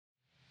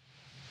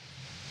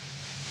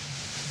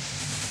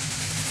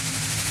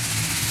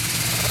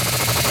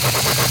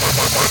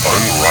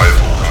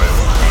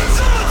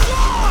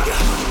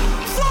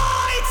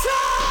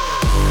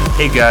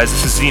guys,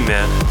 this is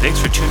Z-Man. Thanks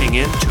for tuning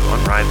in to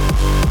Unrivaled.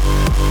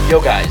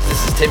 Yo guys,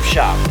 this is Tim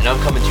Shop, and I'm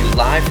coming to you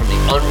live from the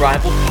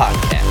Unrivaled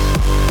podcast.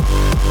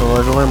 Hello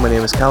everyone, my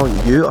name is Cal,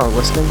 and you are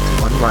listening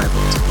to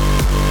Unrivaled.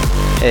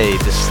 Hey,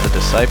 this is The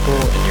Disciple,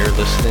 and you're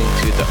listening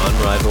to the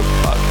Unrivaled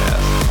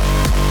podcast.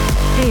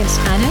 Hey, it's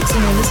Annex,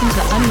 and you're listening to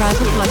the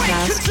Unrivaled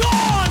podcast.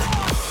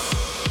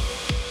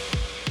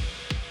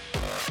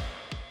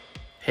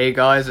 Hey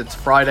guys, it's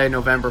Friday,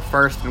 November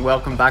 1st, and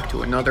welcome back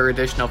to another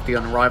edition of the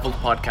Unrivaled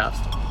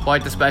podcast.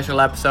 Quite the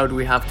special episode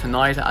we have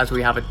tonight, as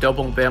we have a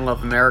double bill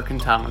of American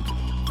talent.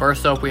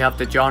 First up, we have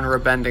the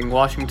genre-bending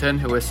Washington,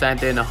 who has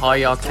sent in a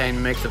high-octane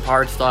mix of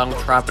hardstyle,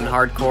 trap and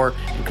hardcore,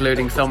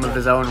 including some of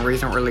his own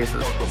recent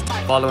releases.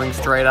 Following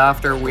straight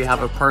after, we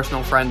have a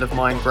personal friend of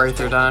mine,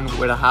 Greater Than,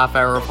 with a half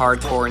hour of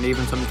hardcore and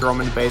even some drum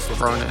and bass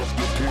thrown in.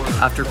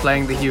 After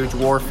playing the huge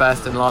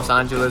Warfest in Los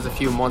Angeles a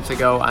few months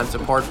ago and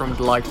support from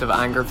the likes of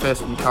Anger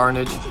Fist and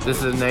Carnage,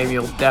 this is a name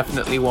you'll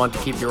definitely want to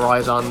keep your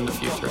eyes on in the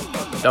future.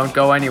 Don't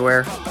go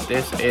anywhere,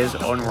 this is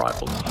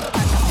Unrivaled.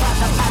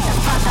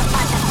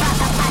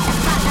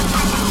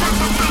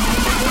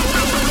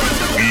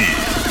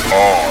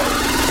 Unrivaled.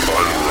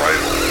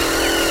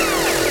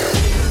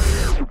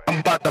 I'm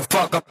about to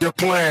fuck up your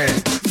plan.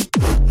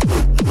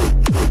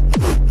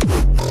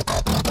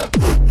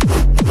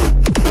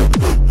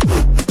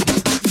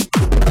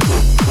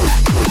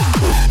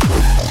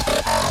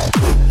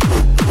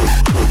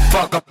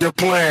 Fuck up your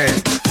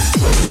plan.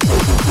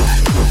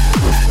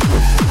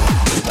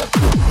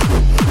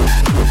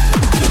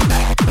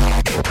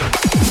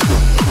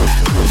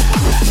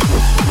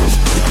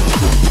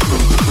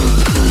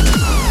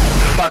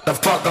 About to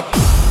fuck up.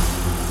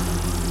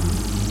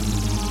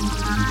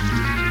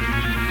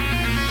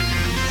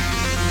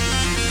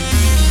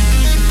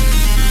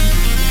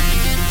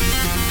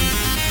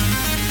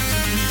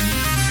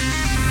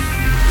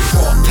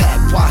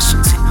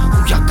 Washington,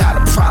 who y'all got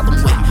a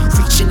problem with?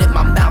 Reaching in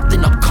my mouth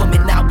and I'm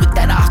coming out with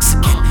that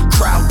oxygen.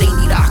 Crowd, they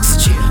need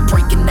oxygen.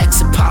 Breaking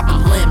necks and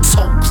popping limbs.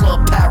 Whole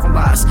club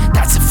paralyzed.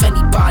 That's if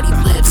anybody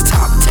lives.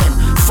 Top 10,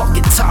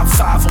 fucking top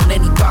 5 on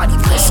anybody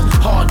list.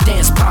 Hard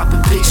dance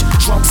popping, bitch.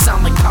 Drums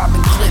sound like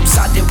popping clips.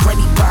 I dare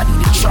anybody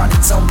to try to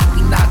tell me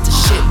we not the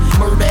shit.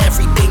 Murder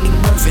everything and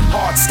moving.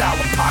 Hard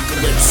style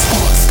apocalypse.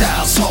 Hard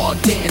styles,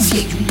 hard dance.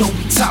 Yeah, you know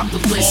we top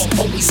the list.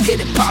 Always hit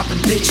it popping,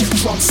 bitch.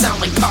 Drums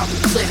sound like popping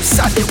clips.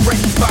 I dare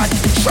anybody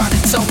to try to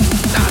tell me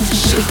we not the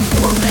shit.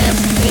 Murder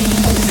everything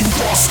moving.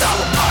 Hard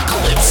style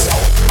apocalypse.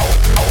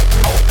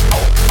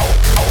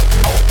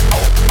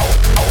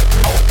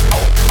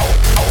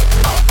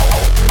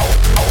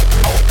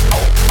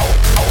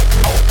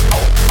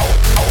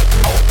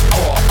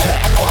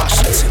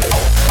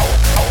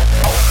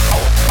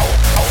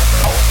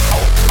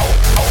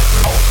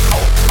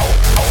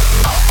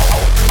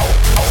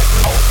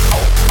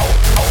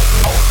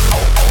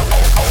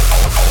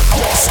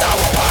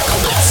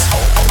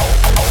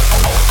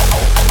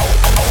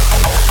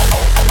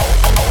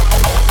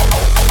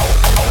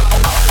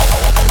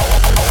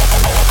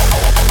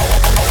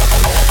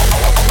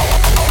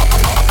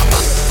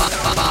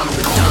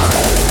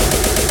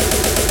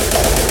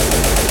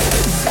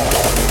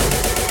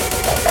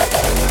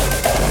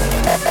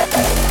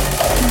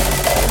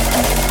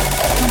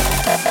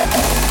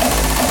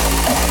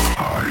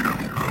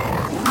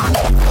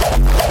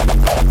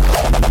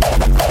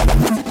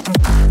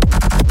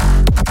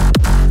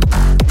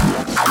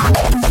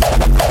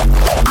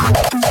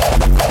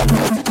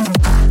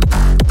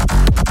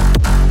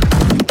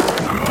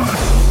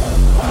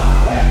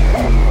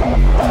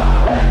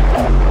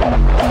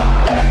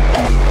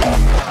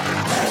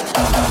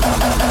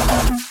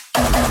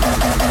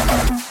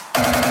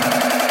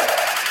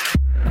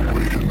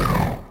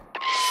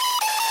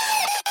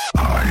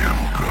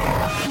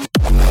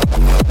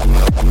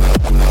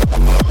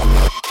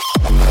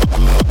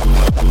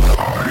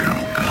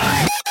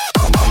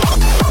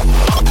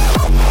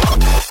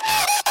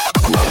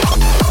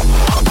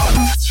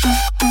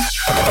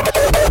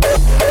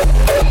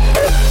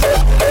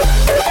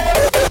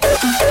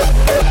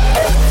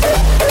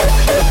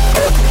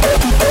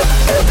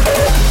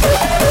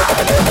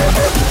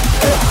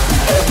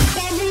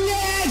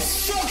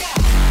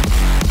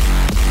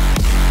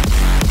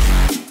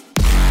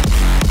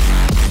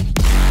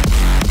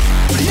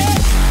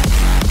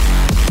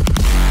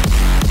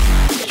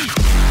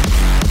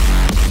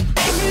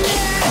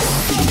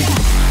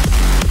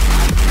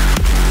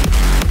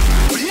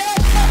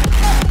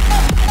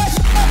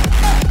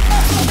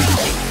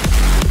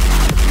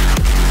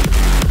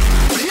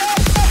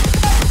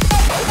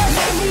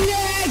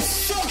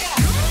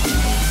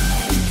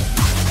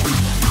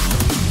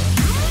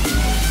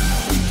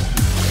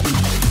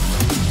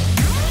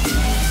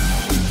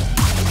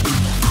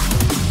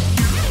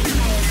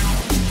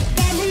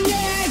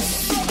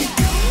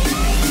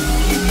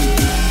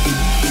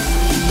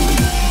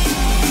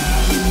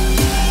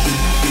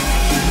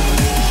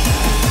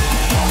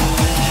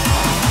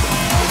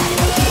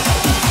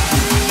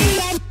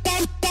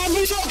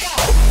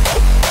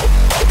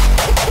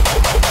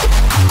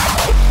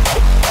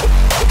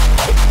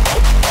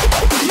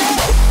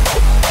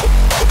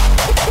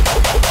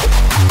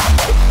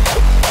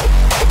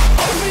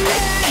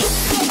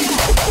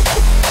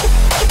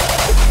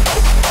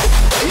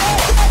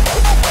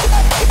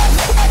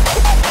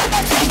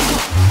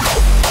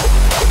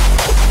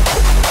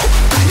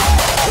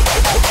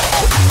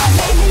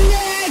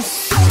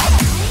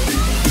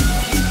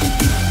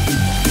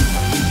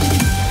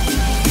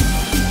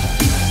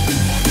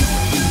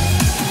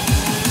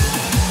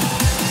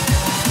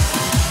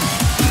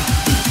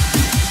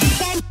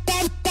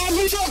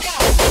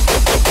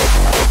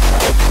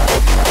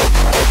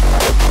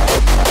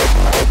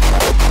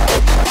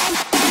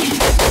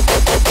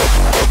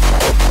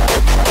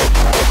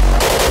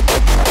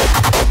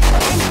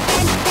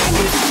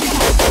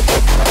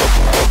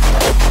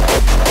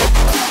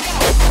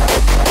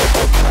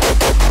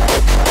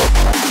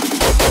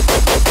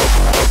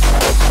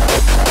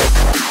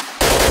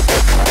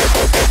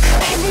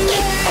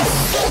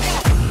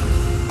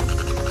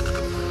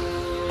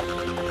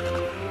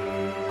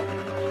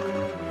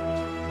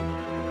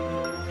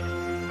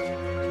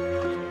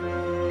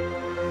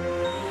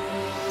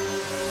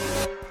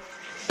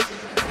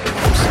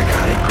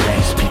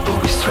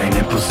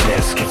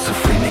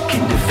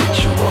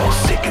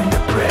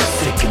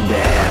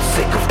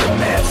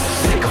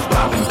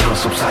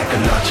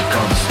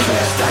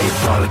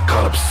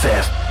 call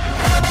obsessed.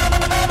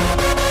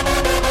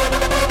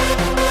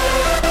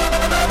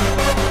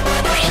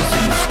 She's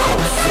in this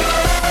cold sick.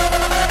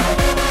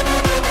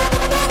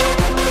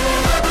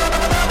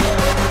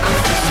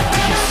 Confessing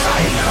the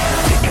asylum.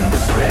 Sick in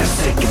the breast,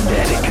 sick in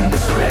that, sick in the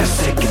breast,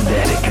 sick in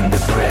that, sick in the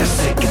breast,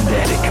 sick in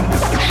that, sick in the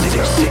breast,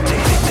 sick, sick,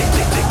 sick, sick, sick,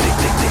 sick, sick,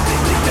 sick, sick,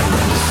 sick, sick, and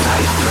then the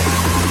cipher.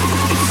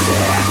 It's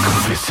there,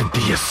 confessing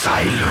the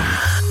asylum.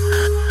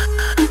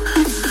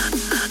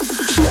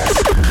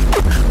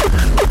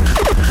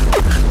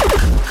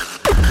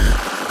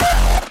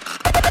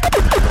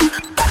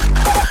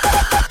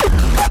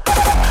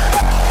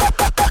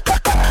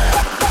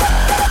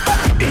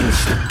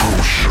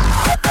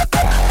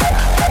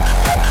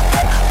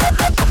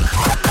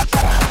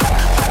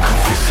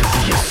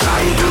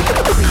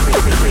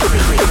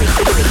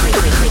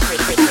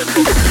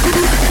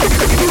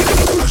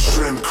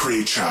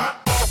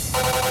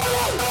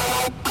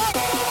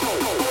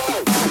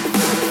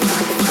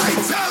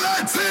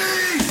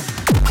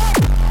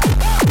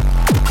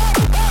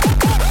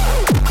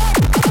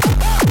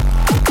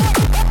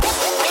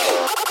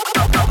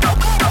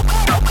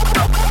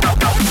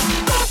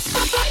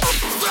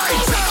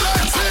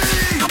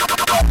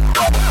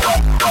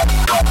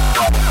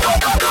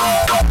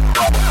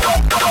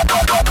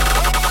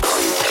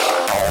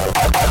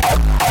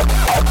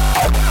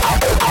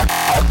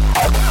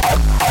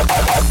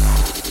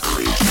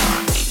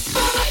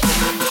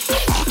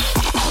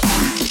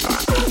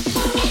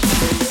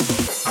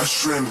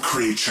 Shrimp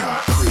creature.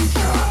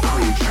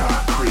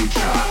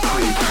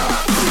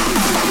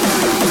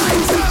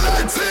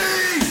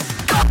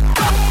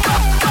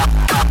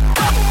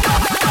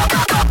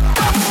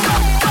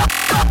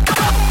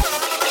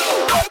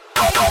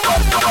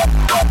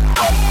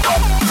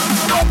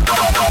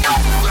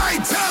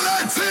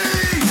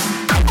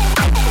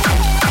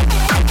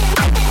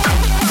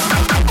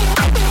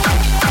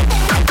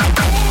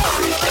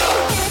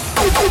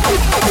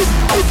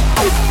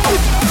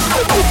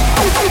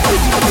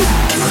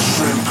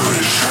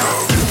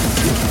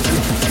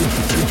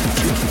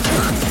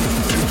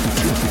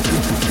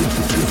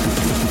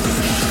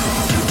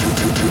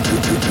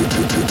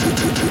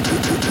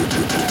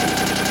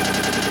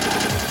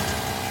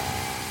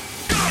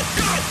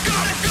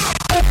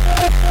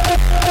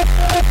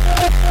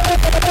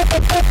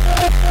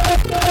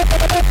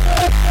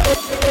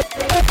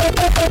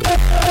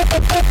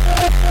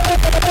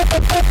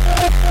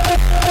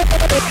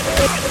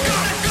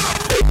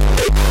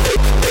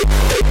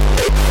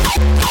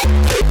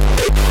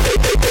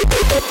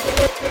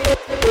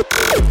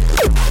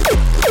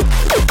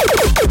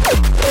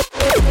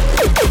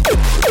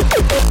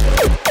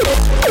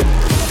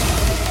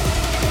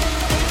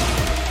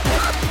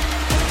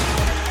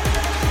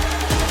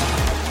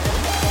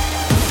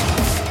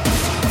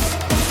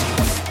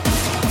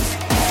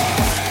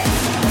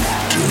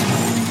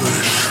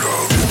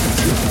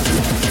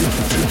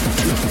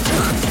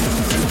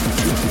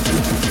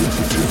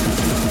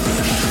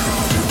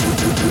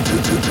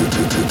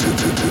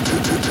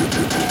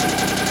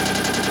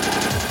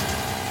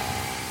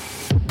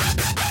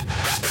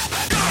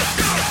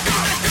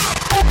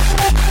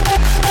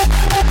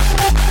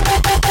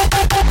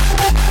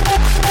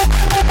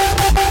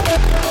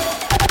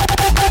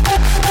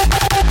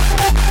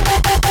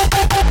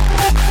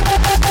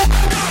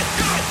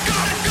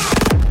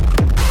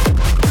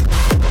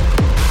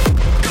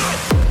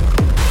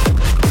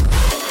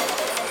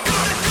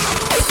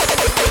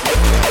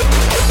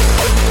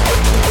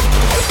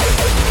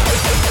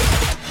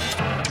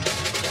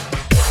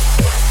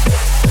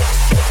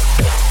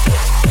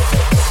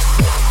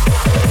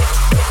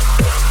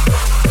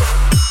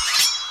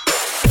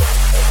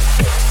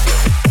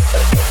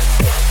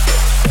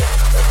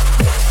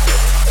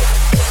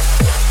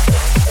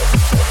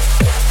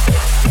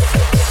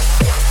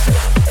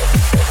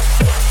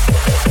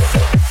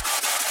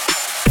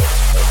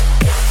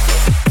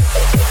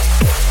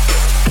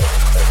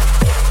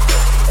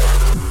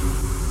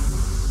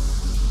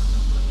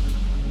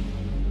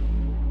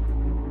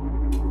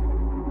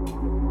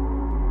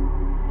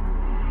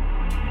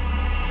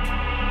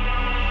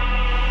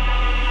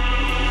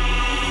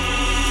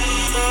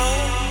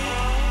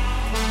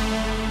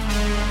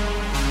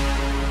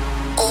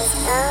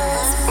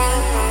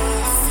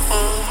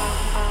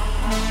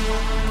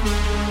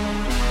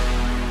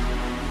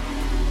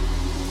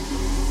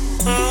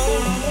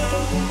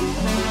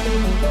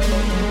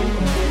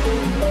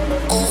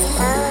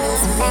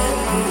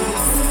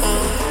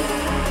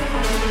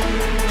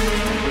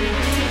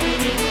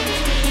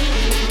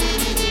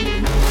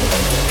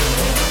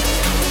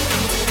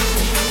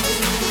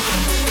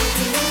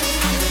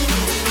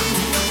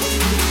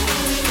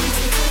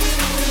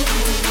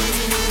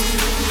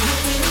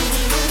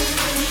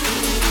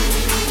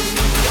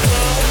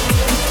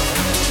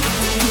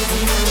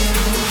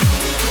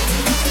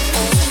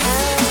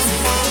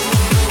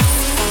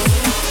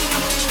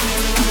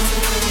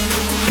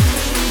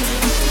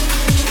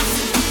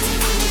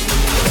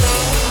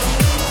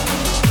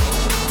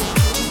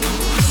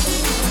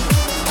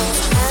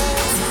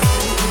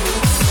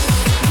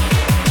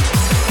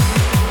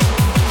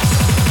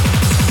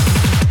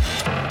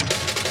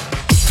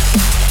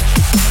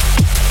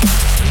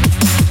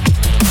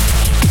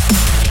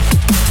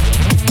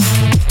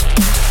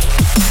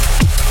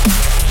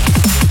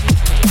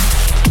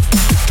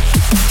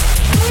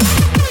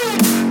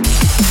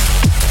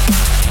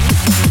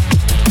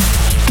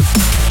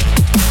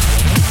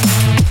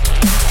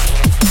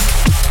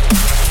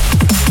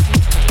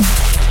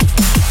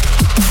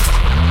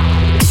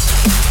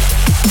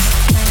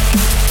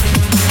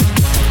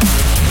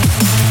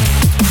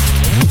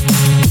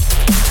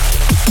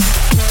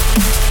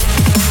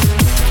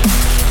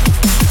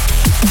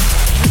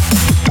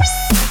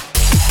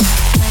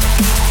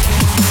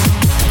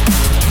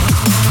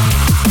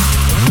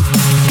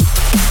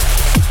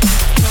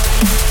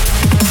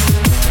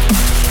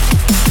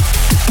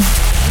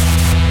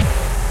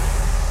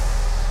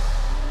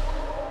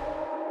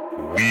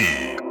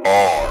 We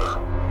are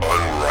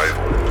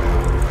Unrivaled.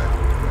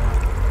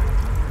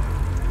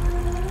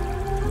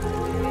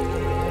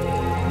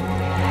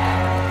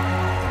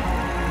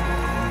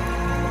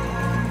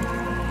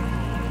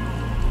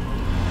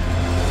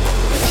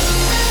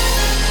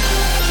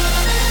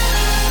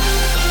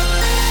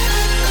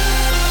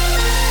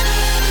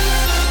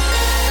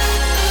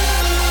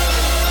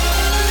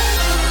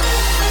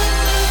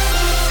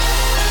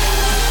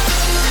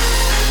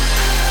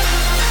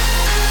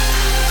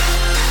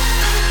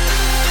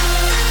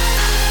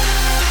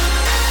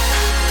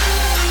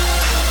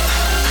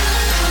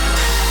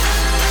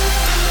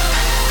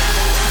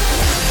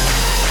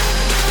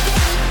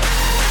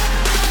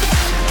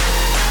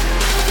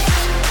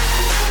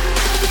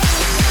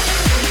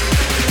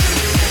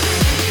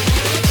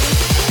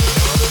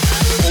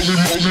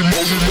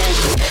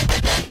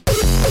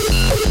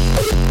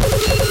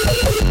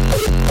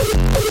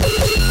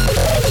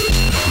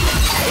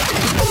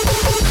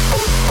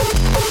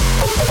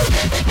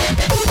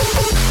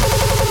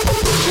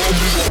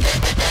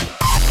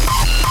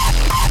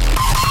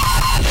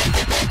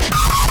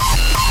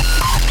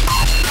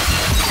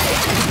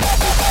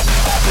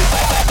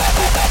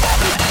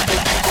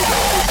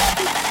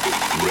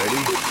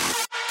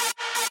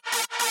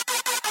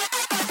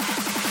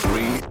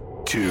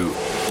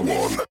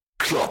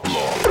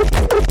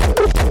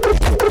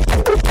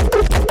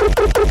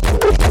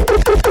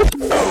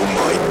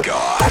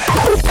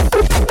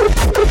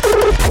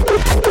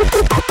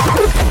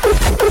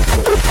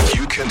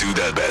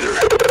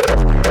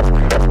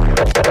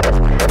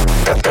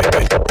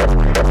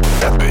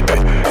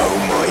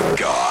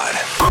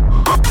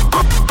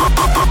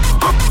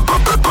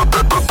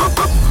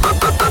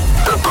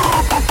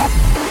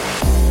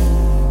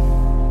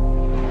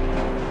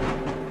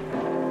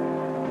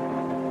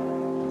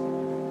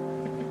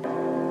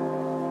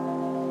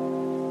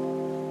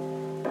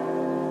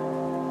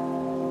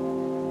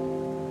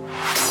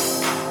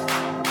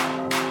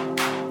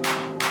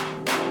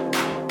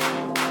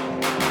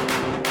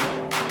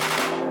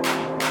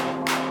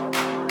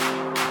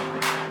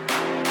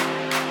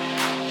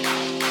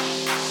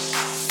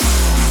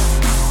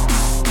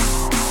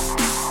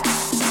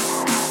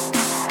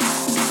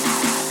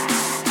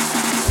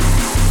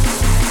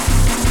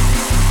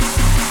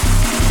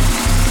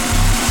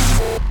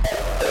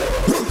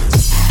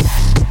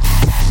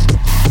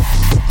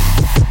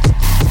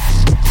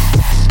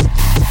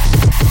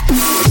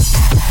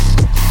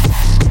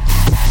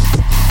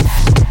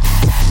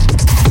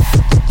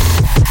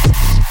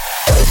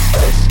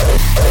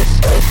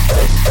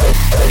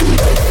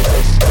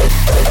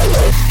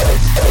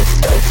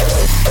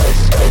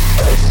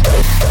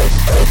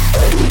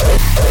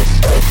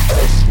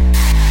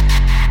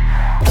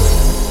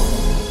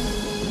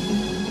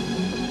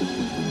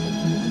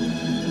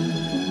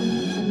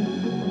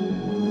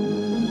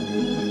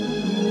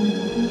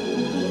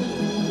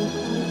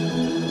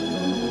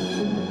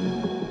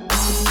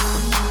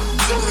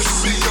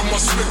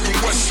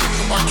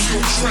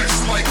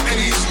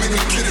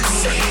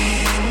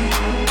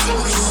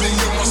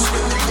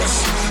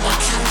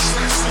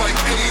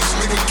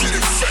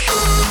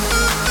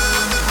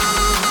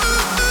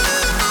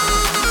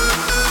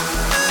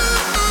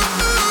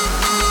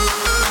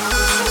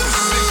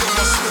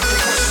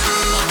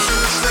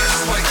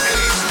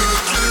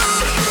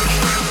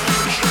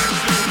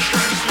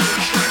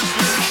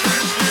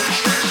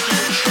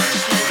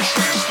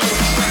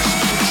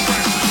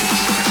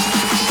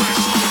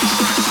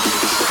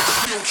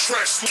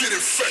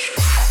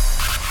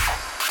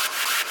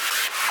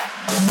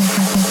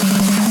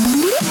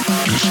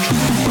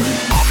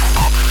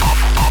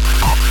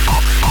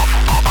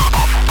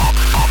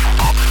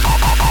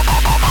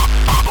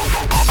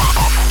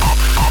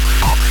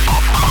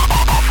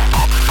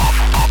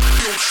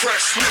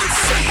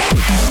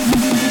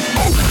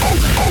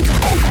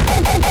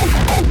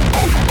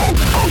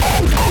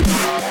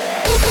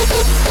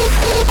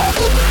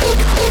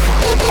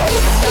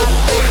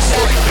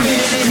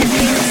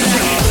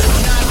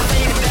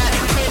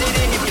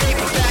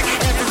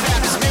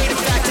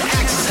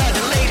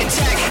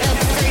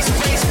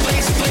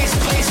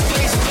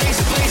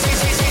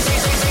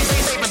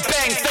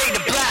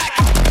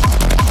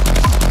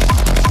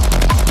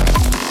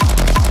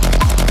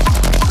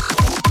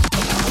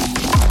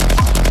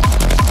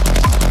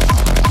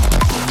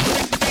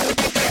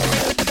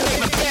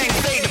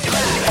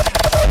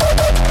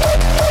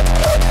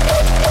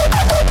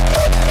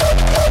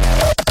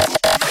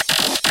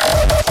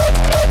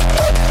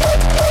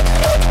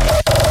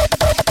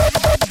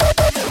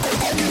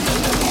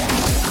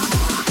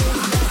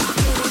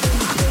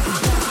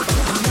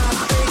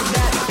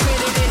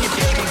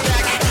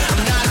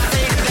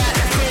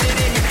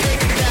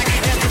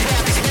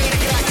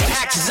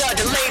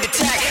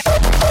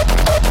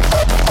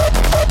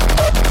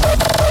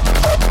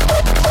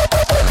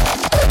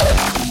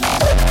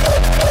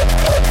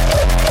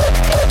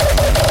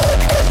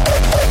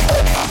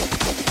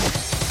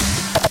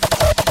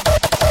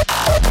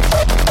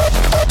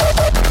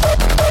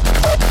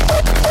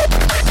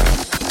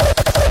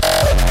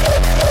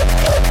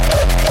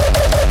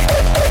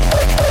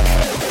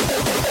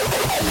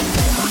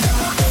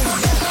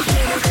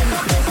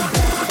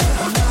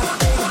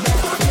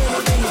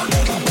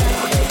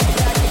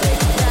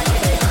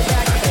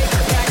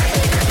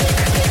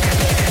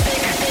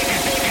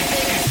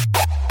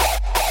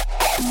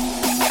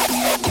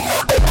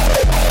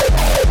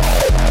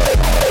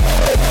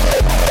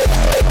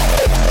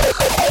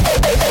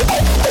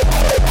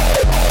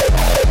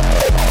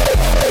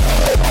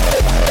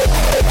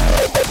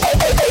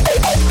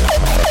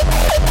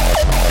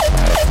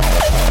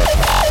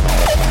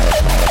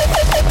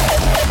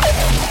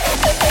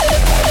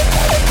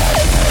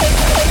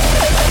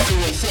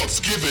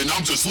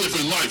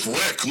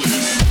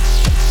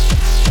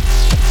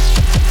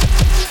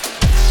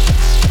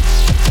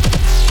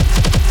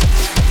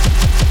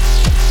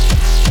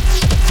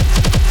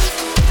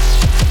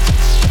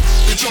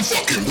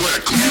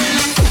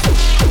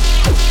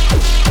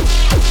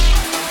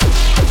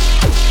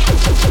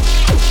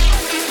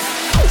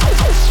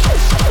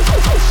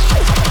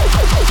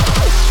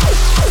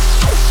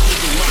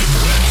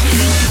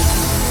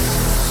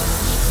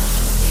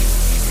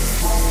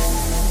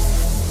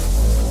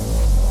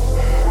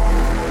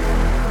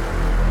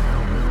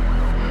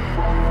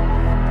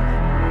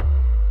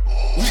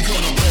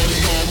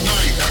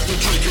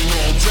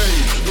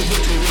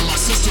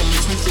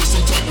 feel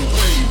some type of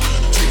way.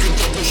 Take a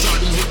double shot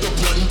and hit the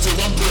button till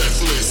I'm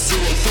breathless.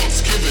 Zero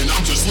fucks given,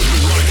 I'm just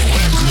living like a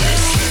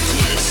reckless.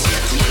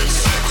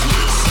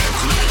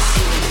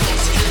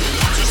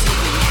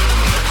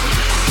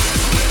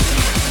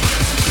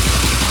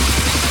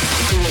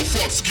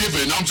 Fucks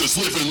given, I'm just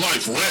living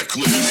life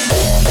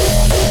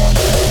reckless.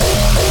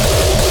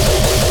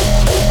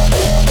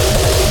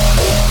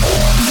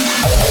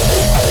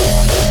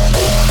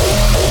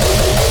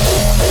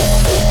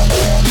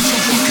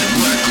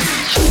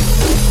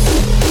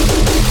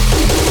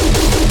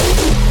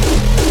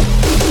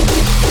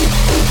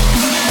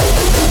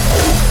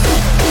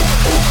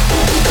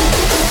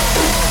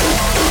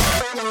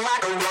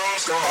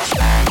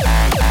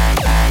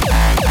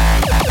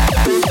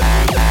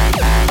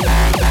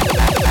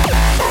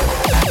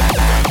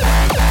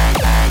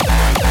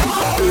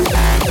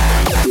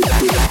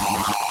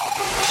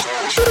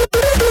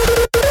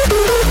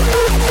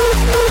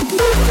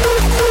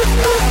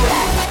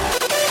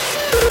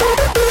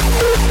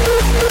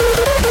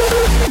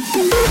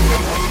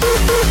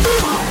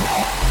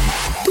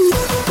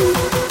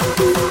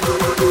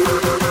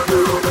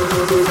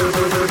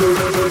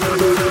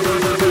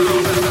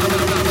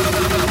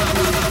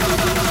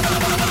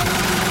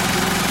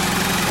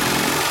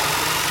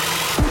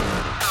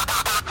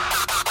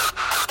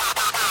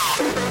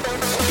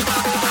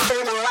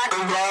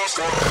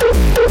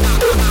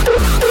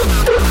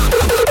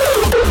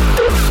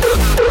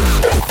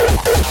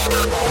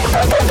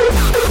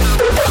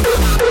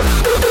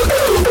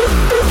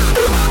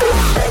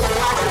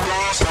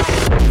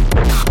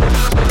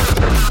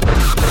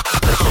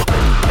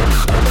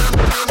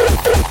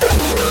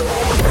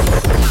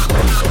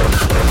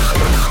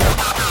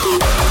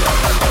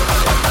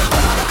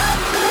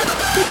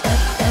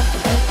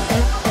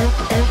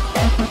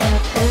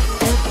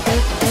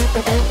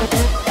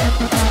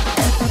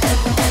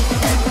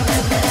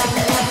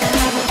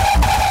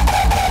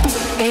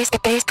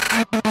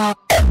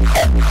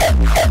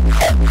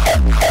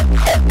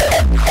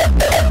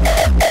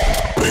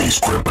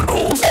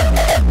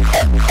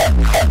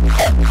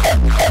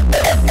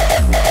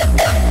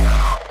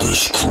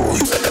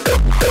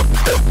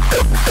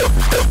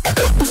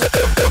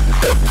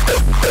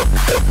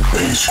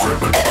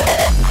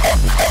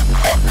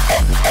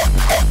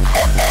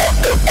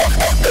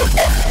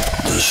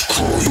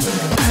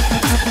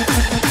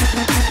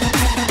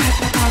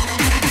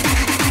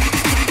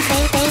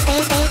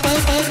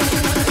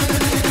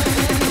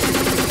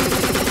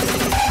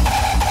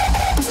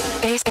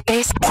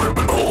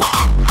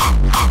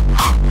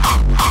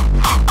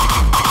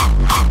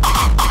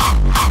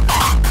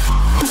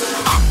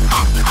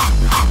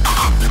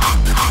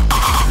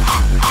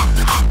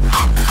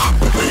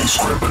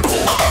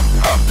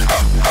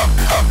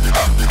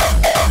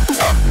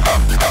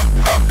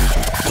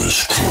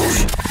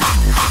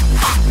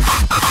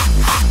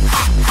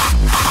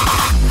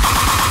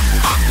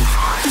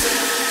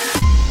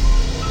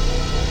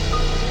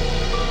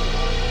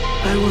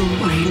 I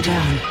will rain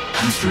down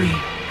every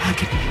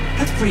agony,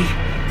 every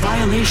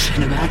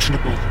violation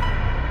imaginable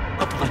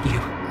upon you.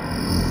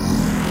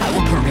 I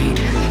will parade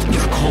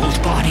your cold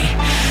body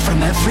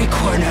from every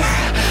corner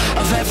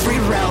of every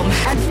realm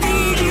and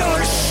feed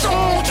your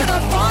soul to the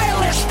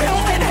vilest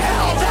filth in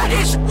hell. That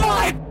is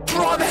my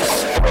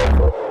promise.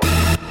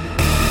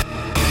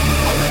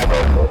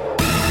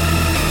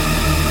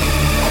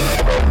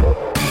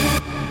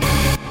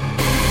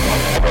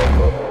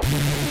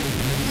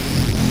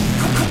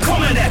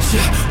 Coming at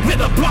you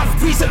with a blood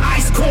freezing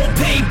ice cold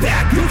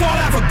payback. You thought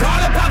I forgot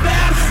about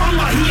that? I'm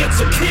not here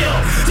to kill,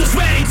 just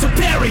ready to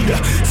bury you.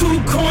 2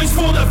 coins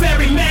for the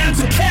very man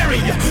to carry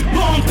you.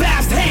 Long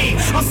past hate,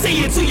 I'll say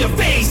it to your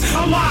face.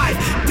 Alive,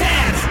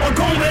 dead, or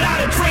gone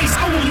without a trace.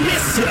 I will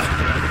miss you.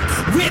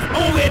 With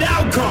or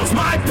without comes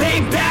my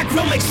payback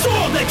will make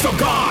sure that you're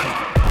gone.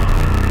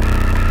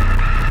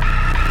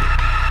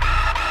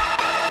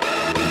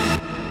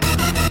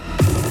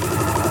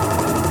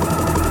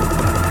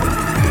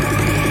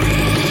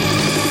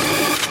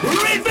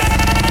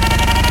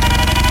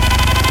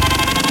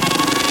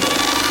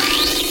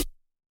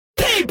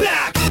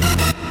 Payback!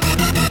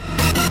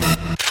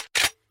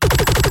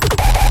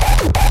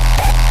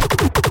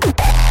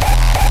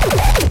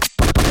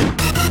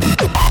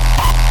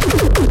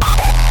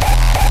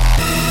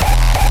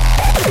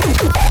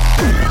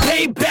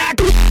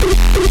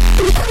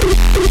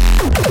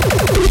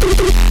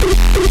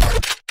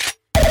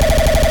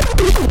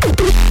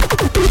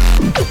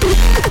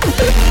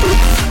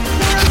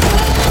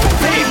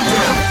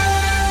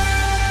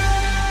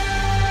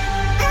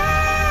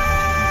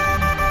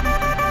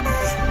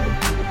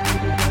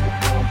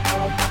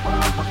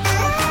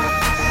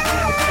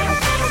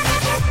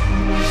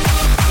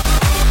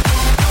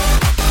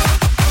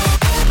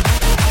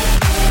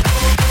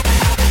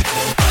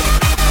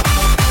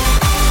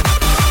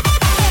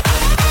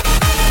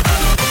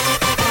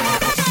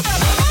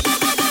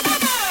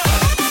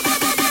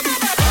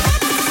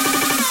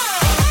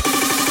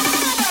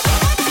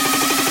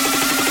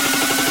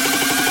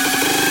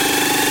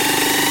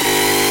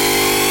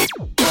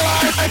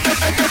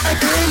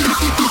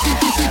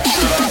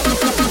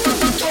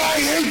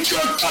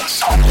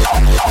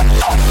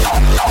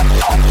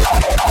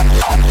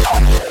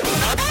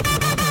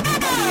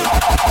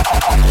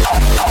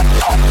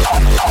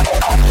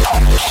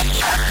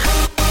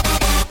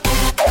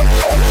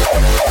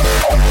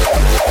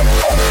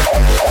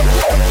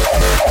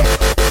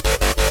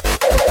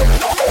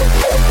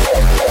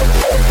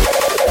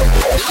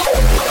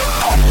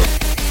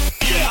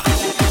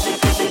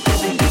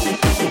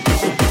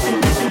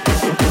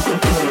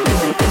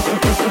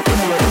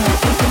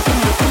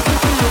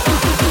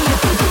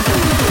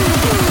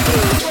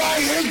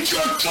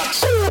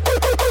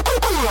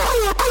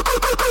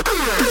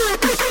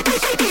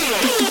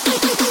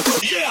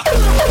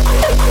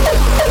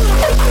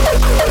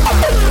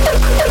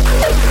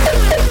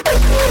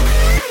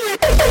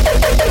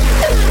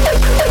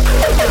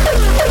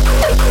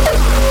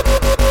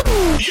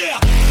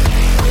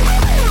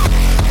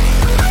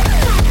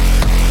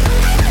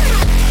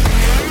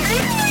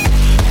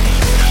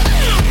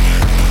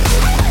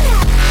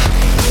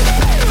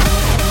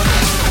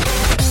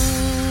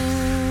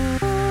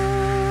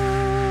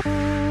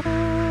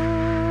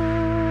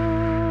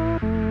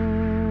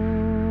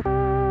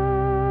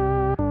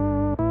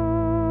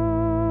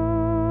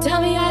 Tell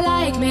me I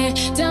like me,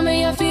 tell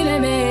me you're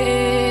feeling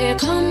me.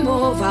 Come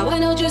over, why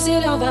don't you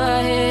sit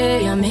over here?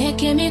 You're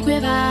making me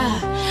quiver.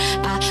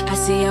 I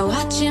see you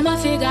watching my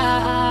figure.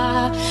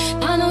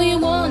 I know you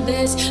want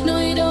this, no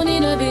you don't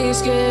need to be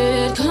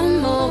scared.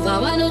 Come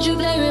over, why don't you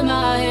play with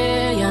my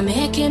hair? You're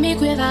making me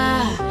quiver.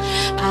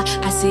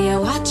 I see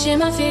you watching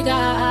my figure.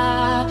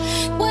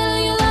 Why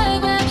don't you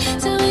like me?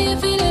 Tell me you're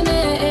feeling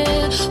me.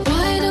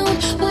 Why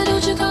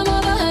don't you come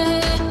over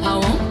here? I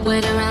won't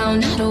wait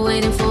around, not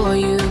waiting for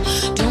you.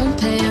 Don't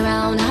play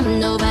around, I'm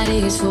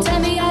nobody's fool. Tell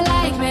me I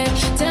like me,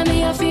 tell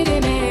me you're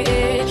feeling me.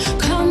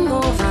 Come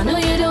over, no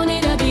you don't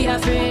need to be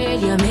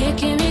afraid. You're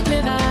making me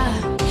quiver.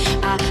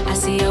 I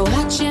see you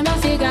watching my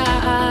figure.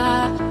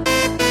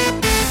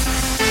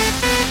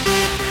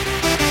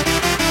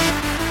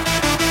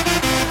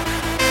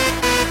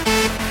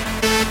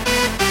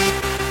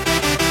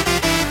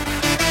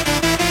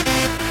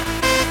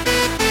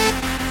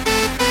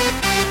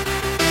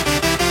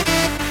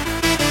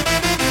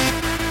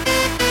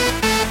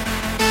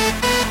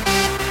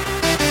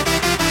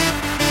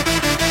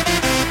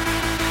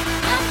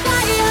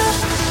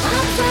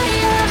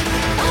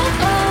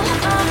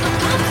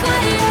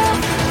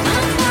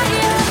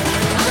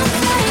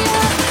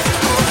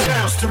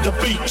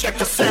 Check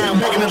the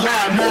sound, making it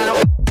loud now.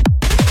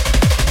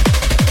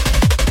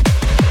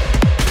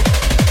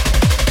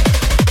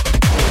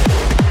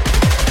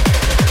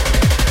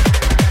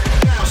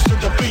 Bounce to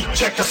the beat,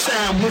 check the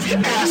sound, move your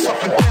ass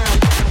up and down.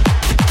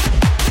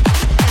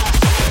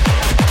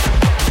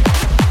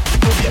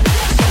 Move your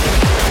ass up and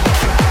down.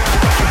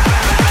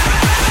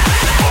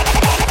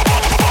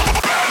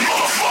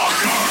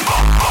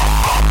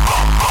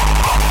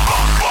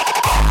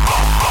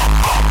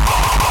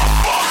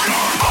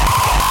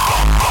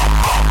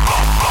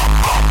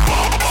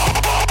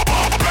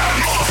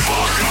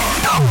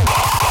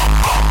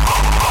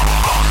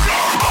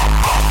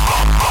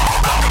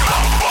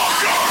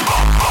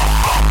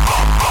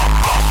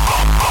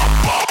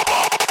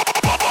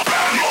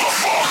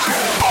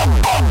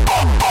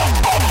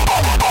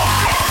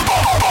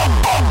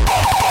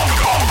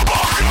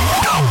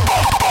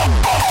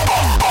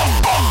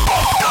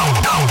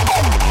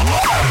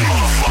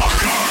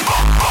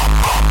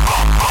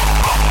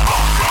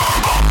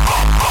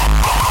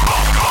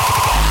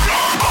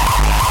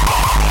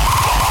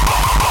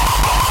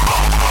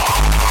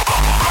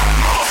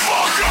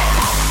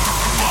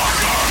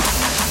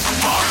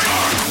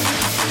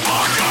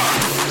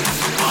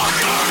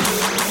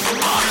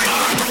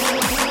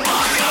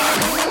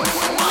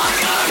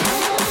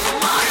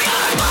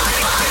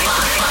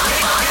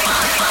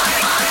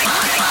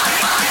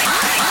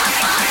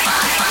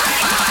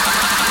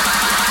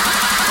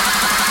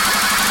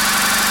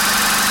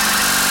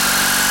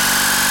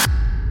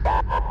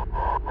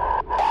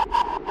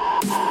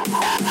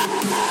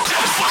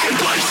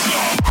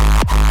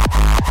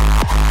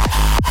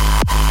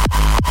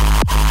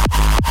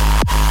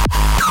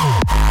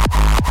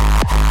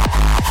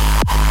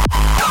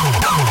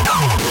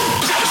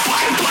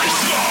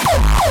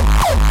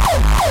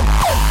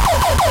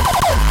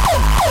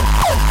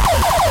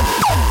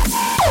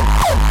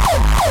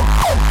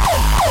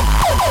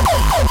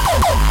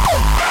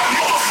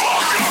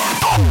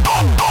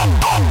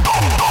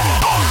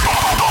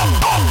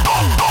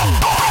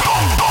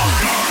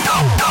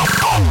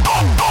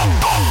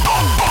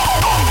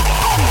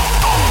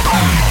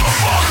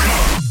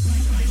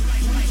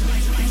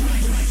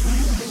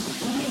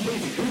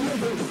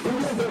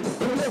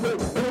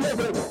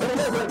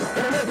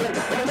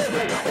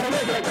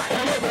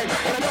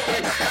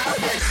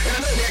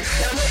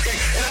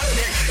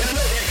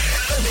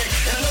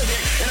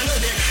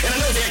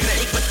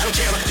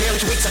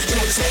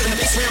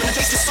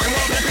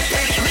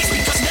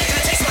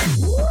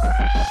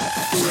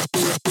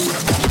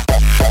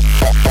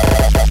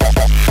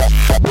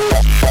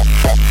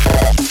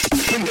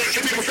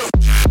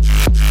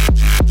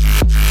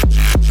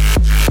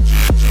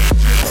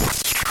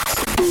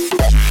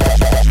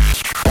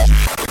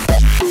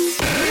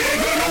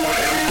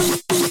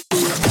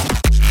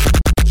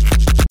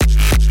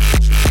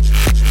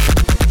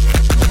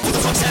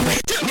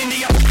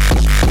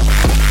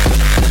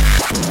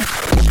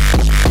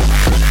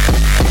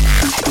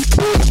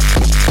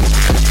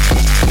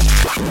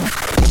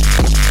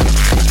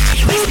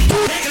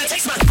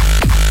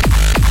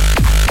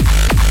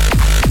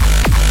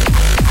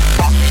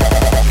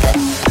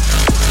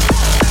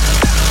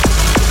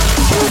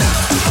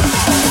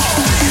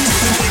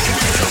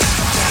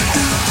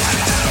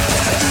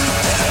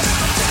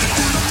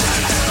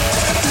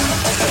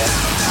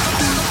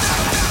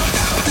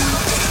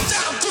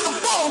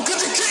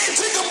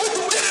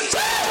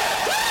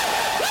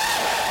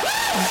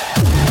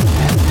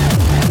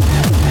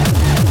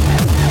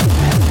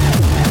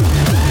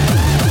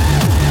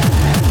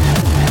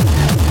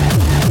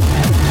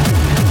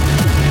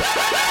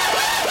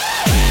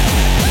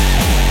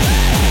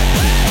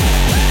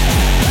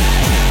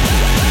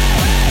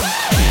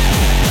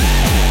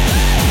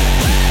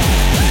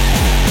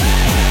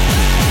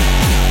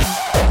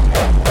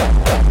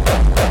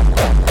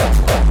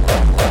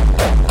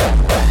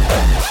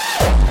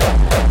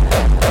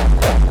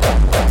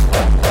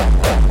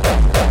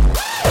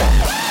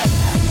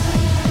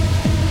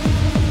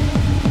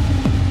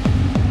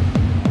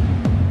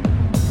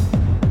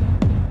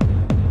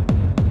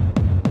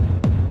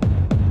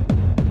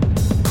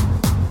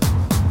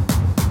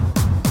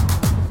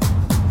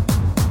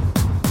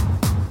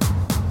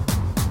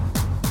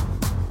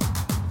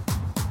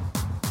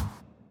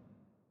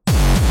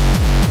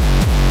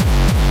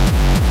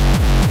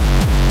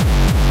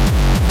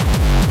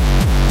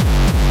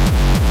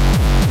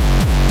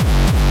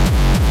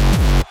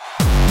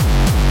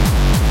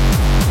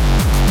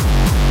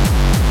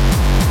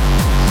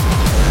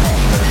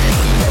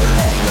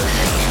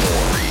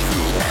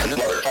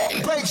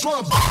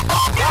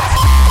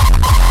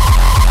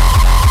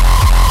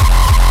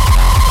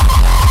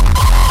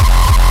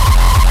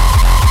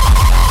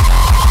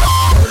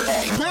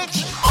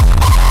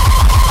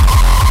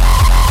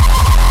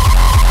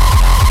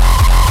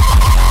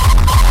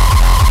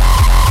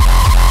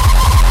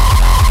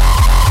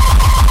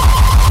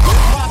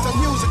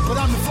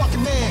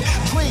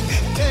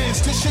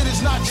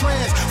 not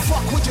trans.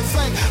 Fuck what you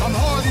think, I'm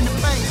hard in the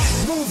paint.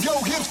 Move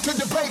your hips to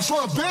the bass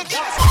drum, bitch.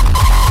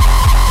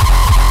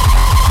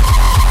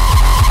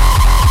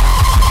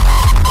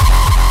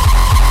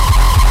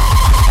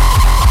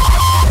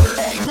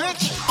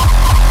 Bitch.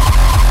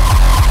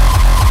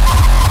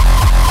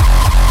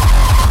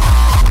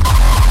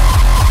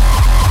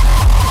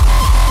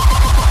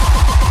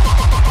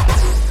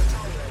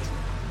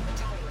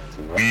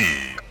 We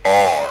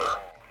are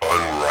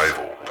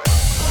unrivaled.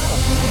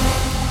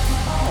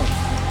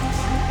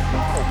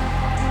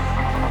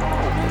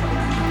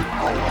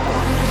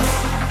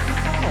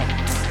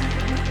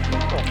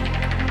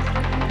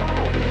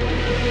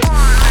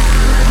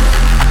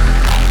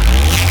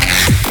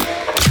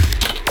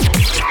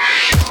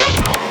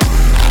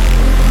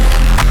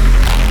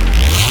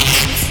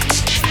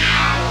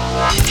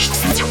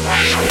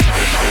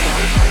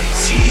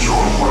 See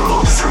your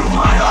world through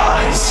my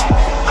eyes.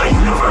 A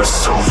universe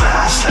so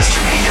vast as to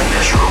be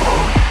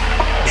immeasurable,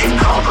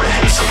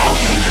 incomprehensible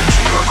even to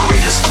your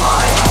greatest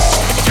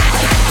minds.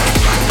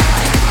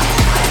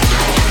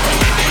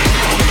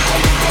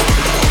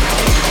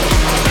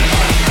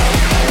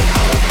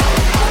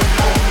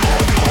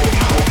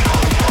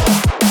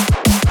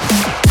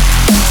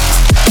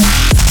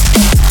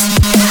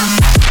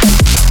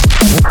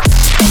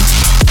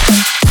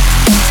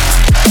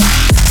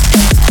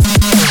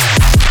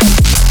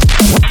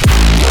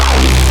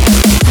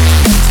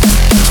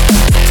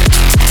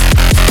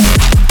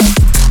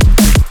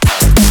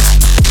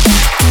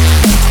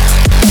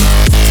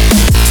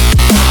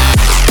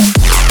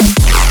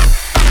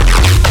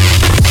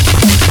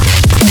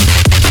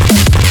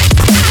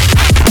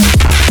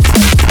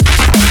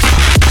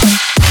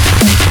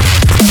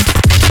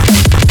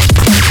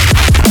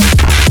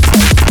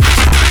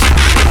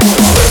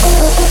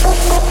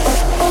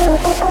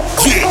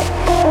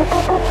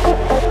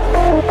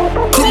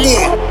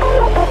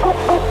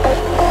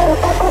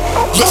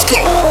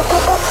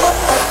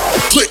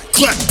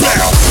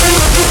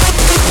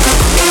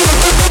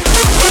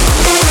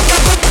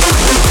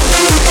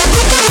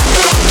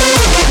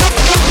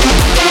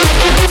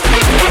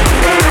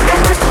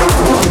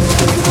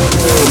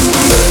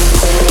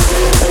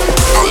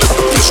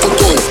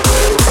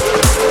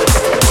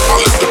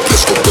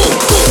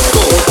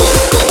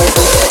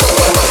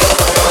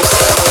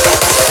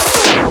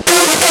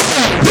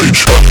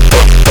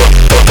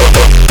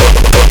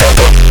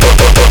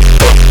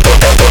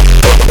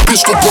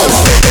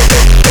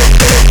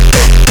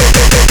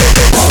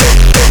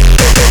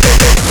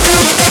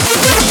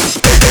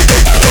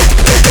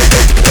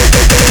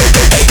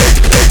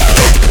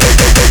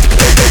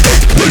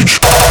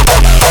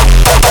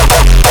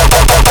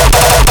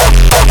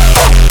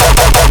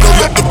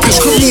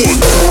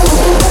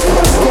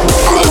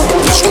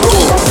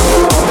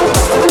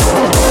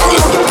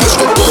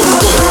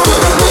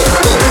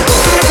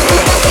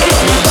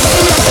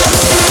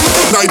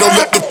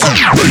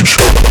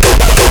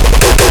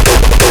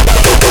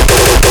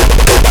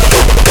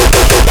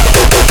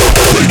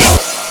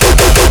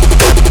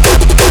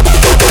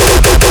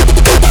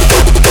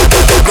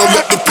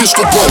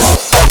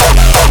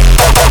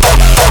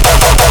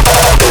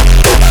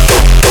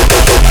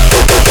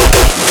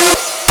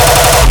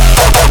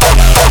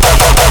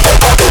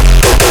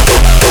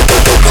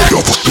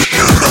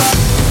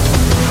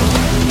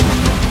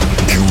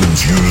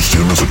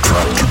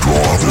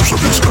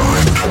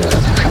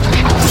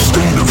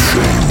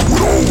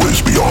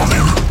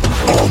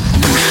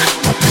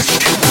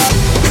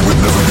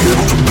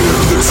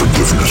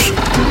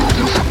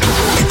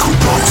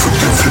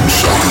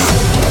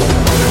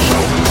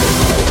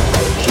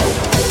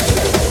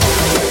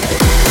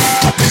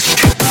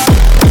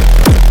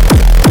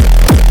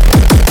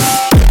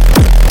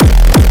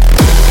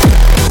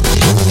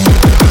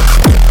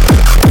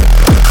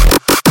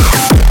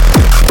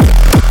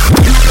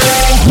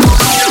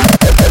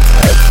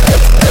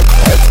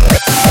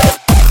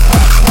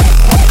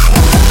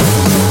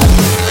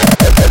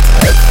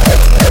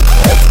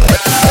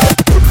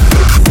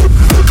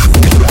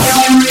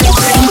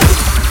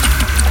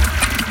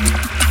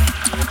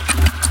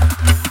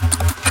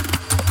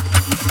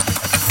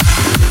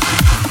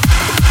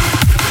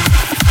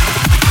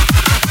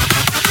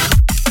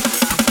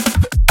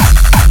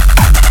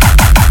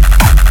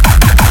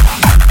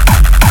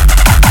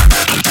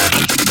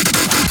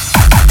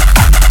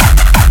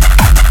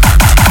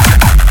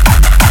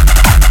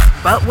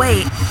 But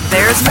wait,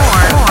 there's more.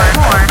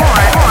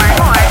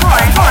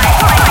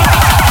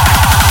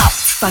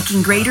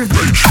 Fucking greater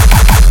than.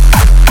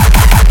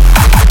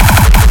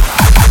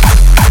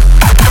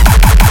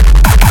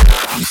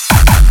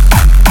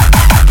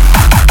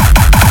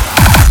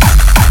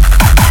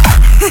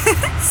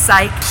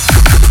 Psych.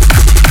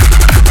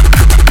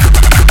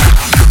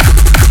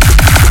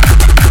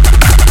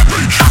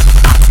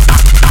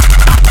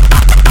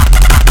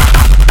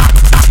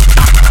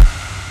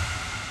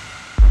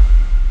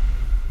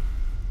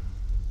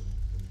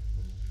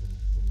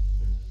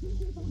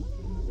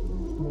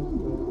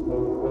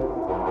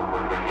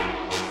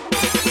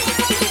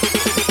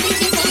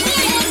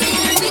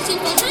 Reaching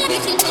for high,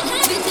 reaching for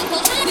high, reaching for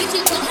high,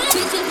 reaching for high,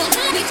 reaching for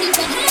high, reaching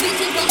for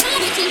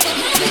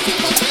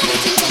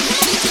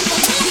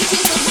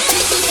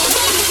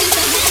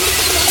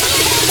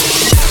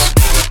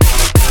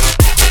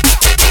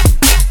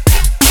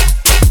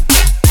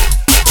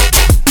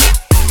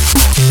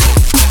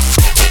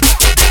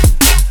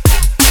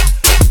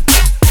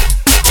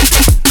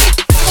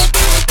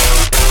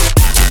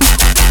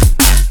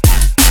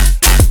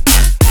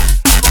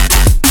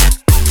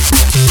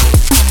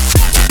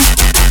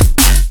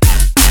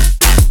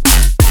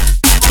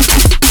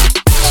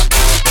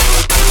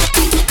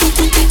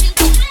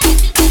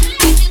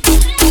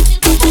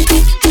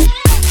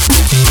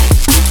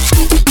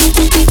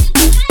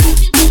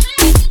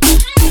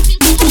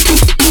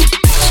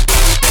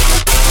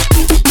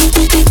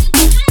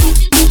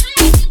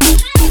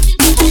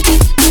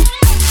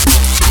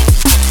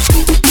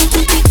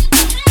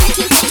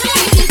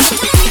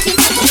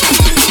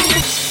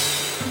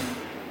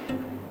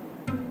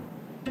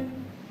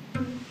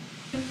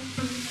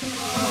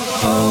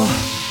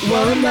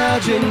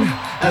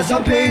As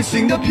I'm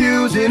pacing the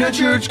pews in a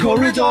church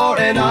corridor,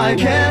 and I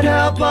can't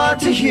help but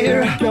to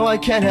hear, no, I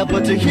can't help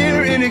but to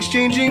hear an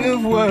exchanging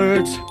of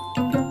words.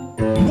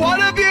 What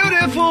a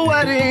beautiful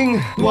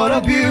wedding, what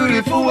a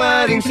beautiful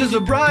wedding, says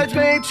a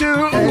bridesmaid to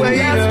a waiter.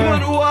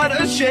 Yes, but what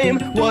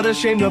a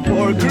shame the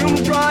poor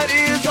groom's bride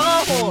is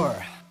a whore.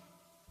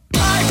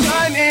 I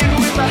chime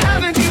in with a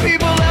haven't you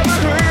people ever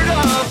heard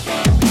of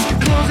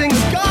closing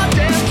the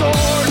goddamn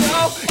door?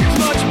 No, it's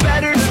much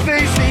better to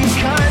face these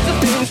kinds of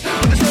things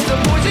with a sense of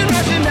poison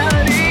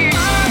rationality.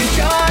 I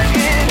chime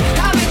in,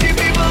 haven't you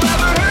people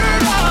ever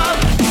heard of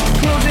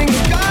closing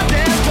the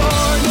goddamn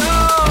door? No,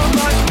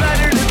 much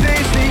better to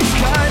face these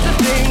kinds of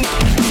things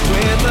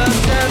with a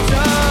sense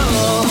of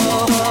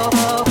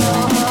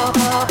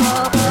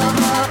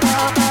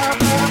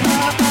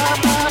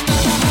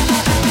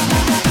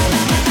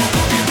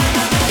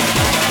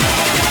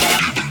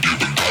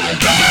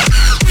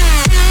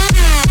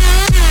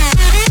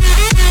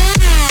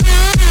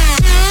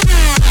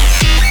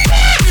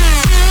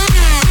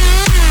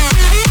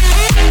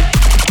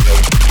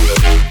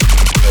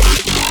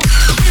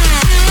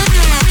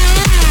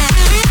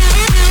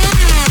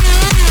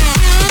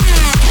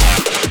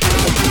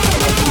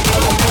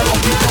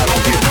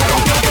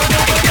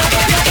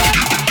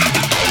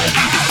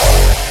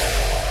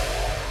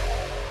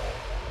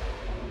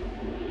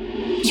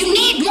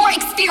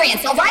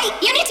alright?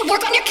 You need to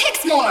work on your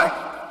kicks more.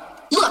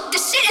 Look, the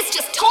shit is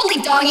just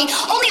totally doggy.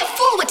 Only a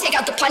fool would take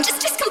out the punch.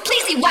 It's just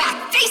completely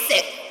whack. Face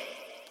it.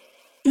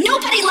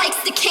 Nobody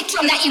likes the kick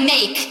drum that you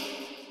make.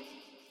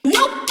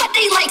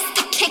 Nobody likes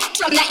the kick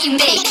drum that you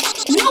make.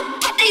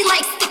 Nobody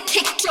likes the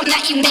kick drum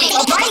that you make,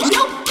 alright?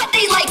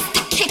 Nobody likes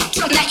the kick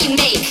drum that you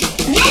make.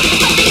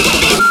 Nobody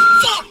likes.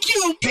 Fuck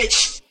you,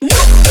 bitch.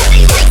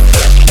 Nobody likes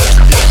the kick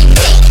drum that you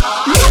make.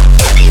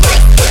 Nobody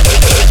likes the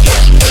kick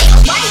that you make,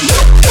 alright?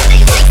 Nobody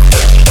likes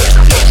the kick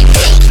drum that you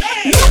make.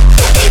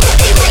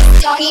 Nobody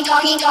likes doggy,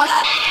 doggy, dog.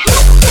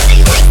 Nobody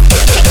likes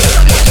the kick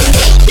drum that you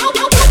make.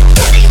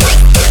 Nobody likes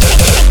the kick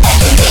that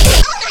you make.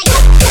 Nobody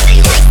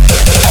likes the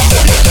kick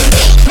drum that you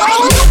make. Right?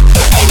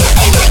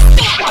 Nobody likes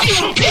fuck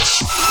you,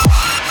 bitch.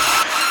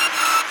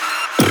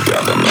 The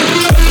government.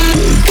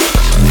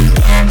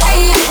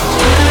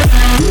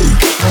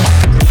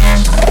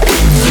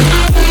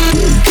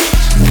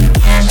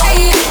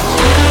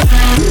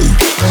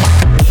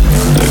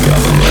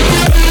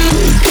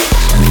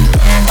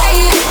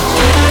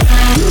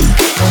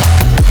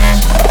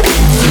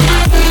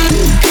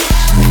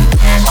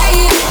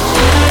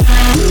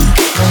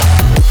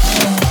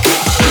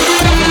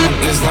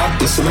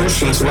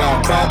 Solution to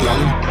our problem.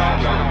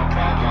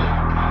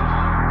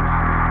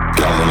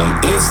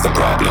 Government is the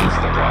problem.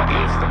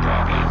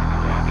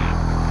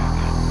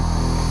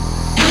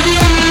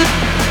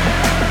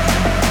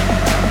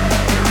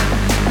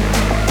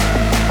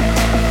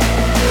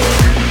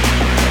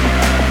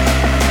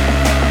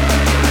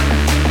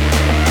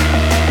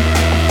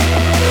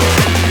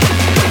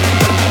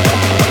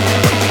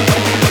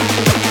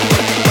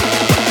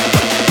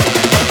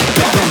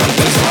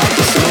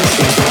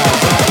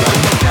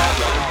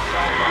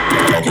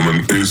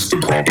 Government is the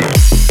problem.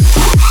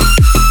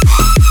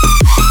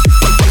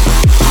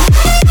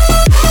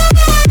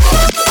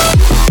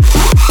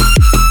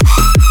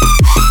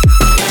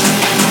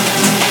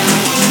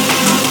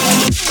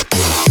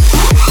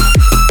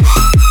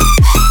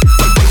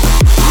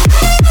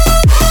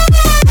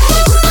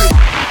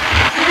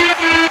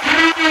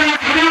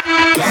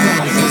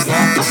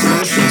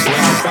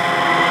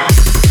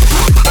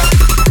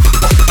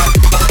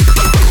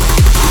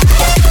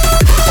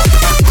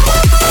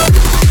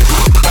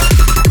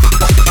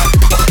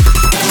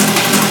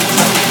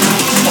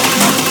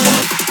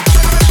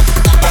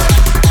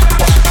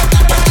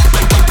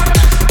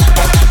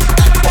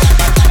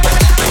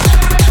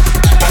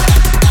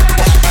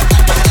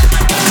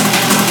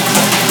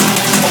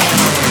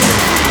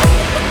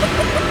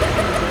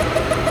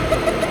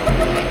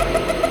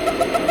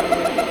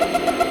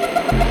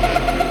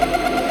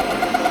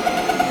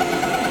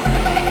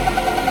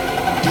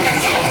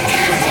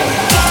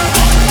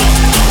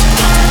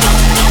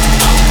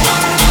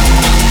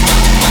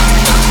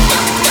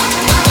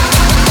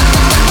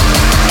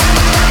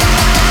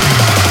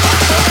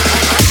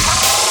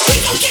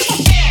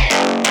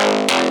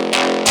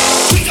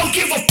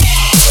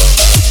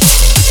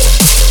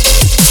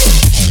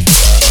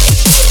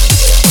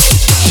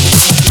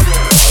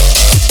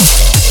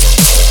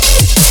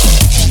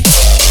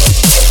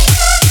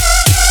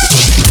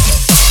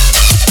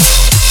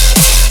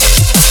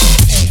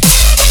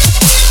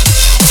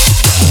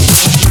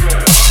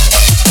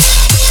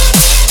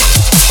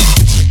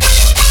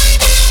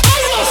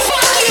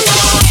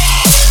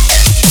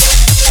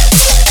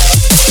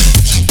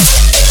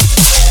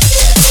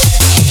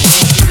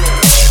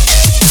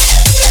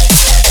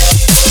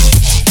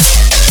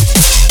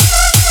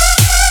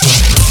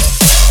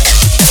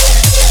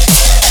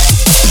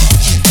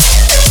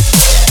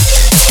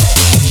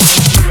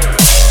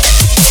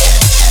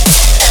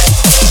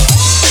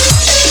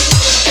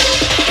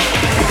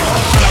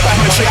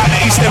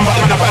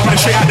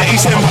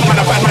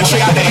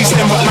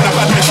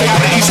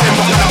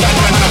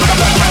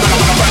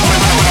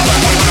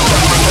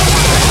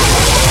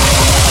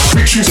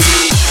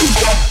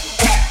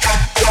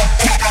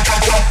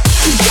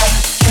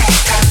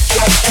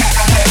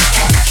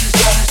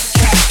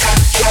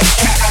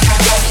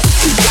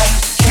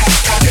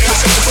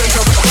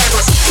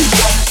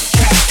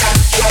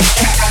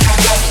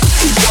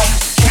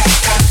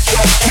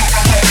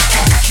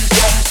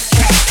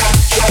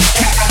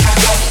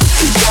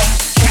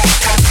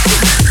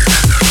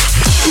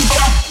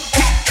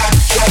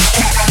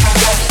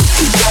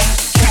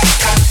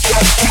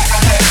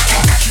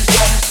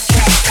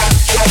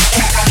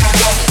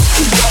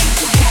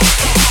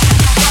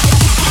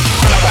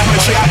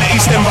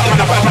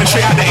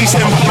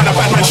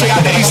 bad man, straight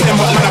out the East End,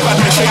 but man a bad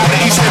man, straight out the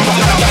East End, but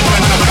man a bad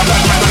man, man a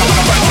bad man, man a bad man, man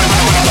a bad man,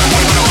 man a bad man,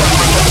 man a bad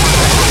man.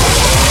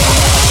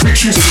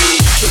 Bitches.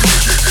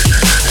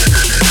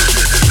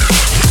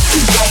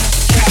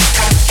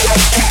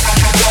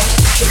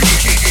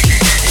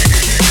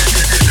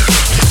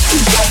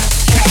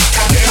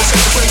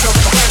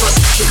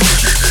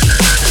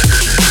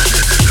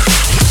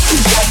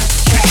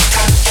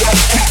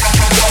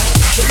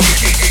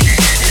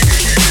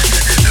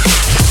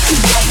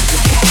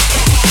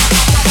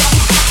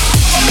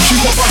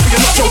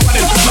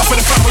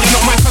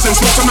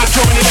 Smoke a mad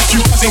drum and it left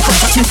you buzzing.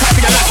 Crash at 2 pack for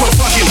your life worth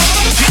bugging.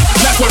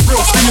 Life worth real,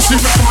 screaming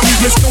snoop rap for my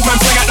movements. Still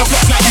man bring out the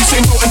blocks like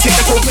Usain Bolt and take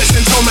the gold blitz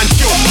and tell man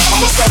kill.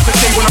 I'm gonna start the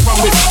day when I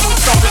run with,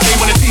 start the day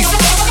when I tease.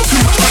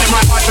 Too much running my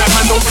life,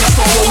 man don't wanna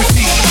start roll with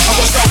me. I'm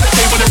gonna start the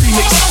day when I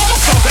remix,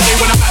 start the day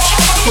when I match.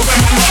 But when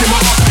man look in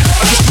my heart, man,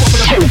 I just drop in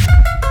the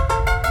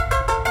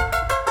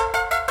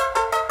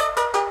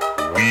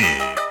We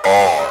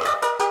are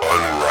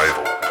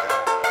unrivaled.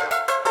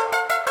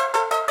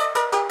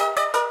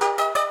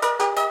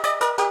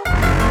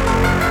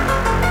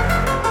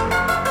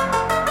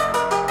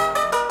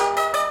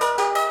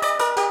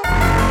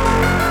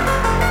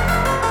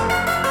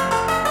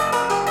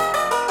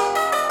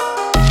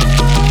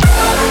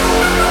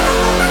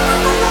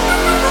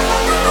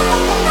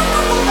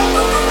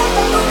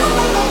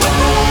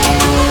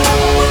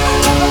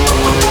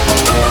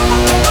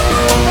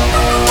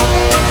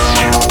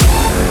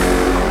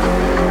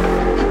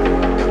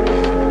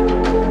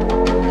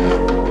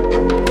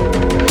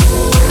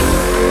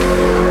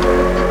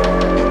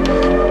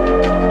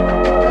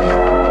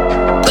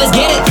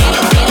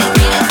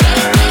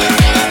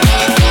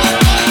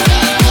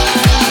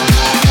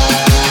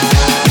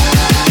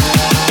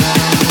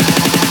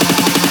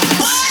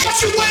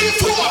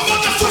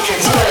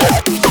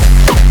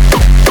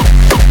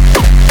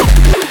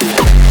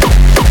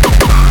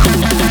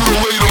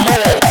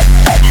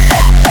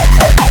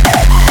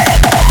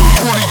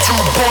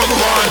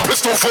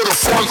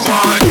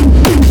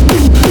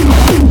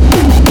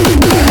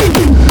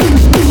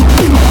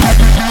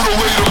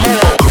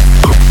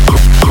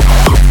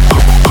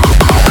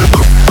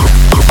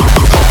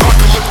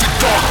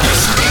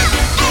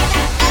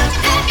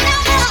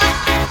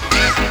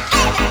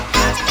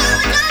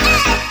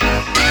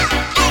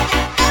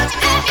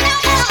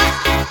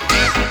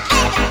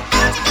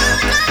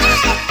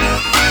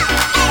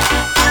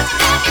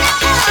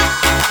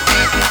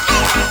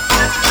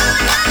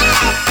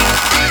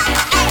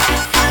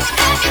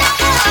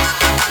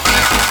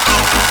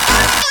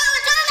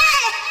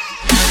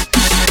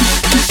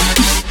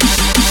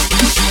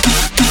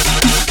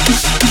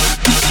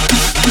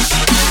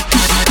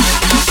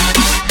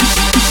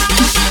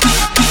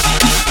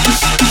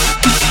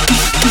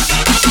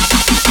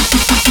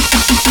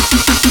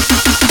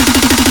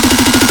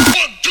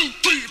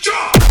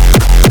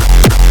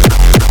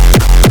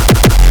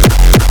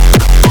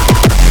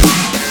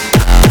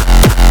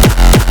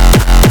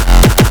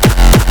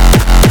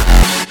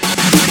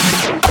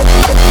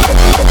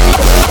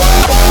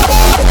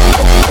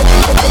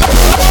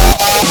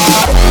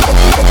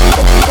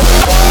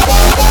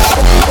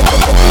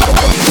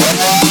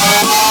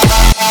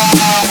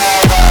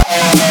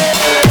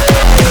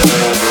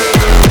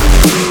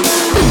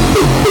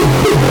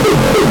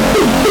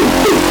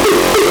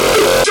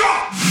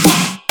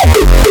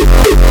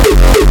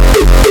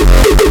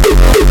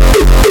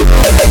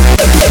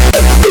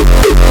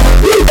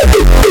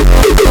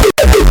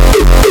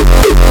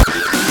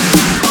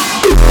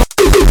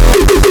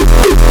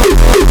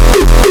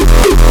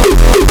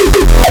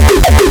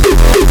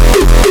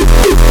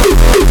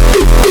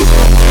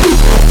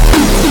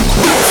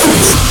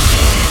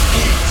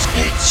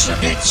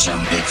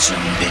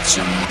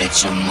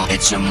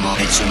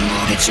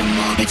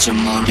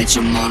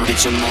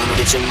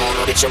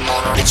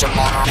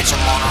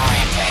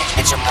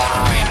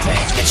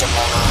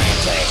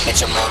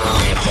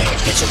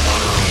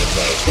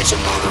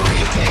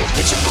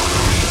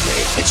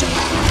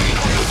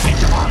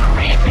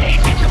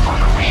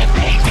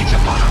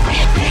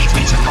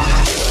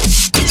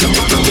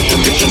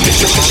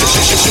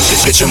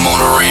 Bitch, I'm on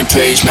a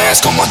rampage,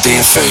 mask on my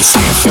damn face,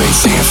 damn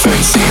face, damn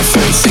face, damn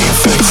face, damn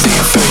face,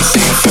 damn face,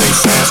 damn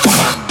face, mask on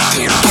my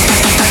damn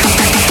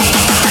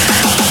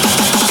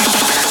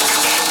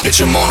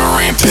bitch, I'm on a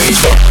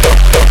rampage.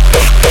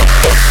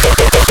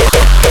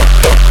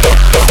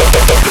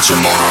 Bitch,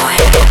 I'm on a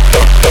rampage.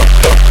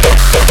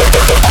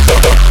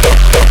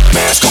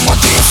 Mask on my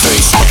damn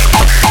face.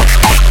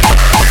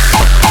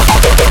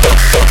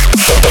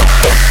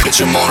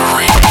 Bitch, I'm on a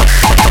rampage.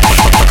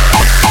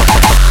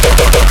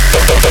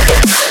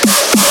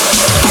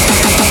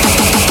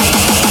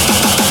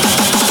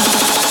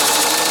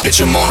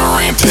 Bitch, I'm on a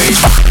rampage.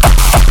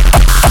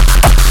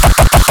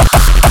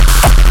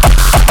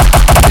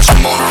 Bitch,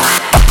 I'm on a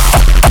rampage.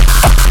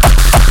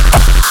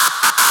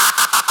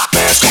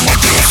 Mask on my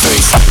damn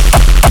face.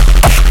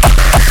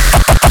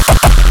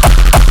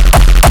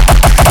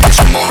 Bitch,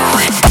 I'm on a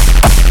rampage.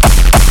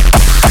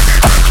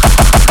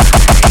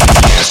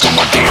 Mask on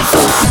my damn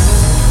face.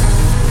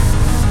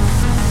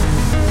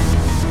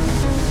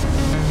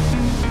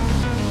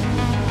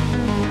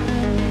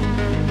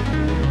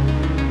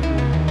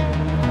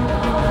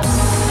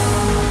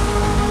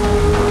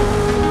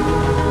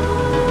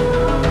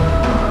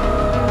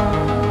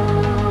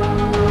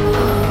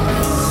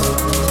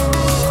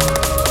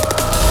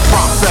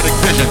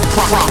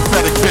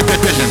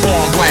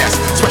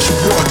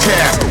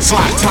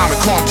 slot, time and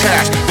call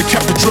cash. They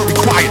kept the jury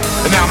quiet,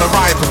 and now the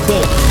riot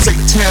perform.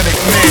 Satanic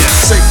man,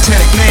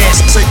 satanic man,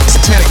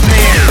 satanic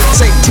man,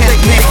 satanic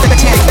man,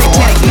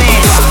 satanic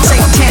man,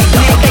 satanic man,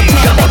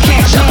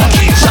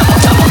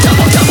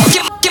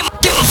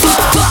 give a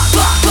fuck.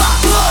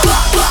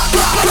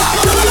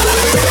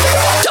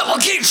 Double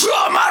kick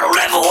drum, I don't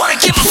ever wanna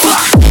give a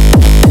fuck.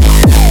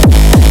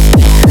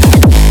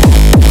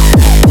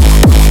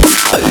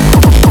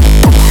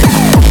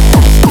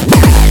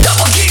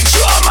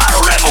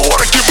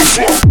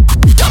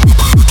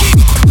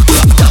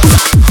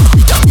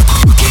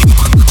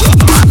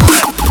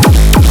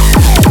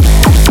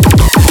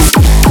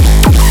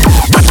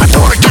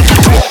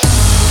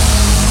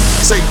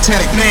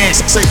 Satanic man,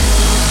 satanic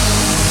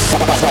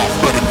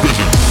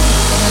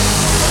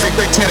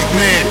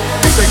man,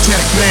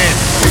 satanic man,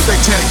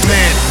 satanic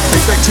man,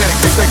 satanic.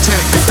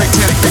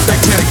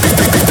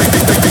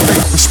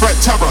 We spread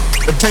terror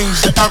and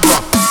change the era.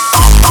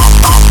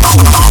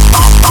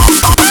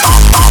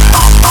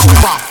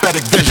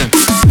 Prophetic vision.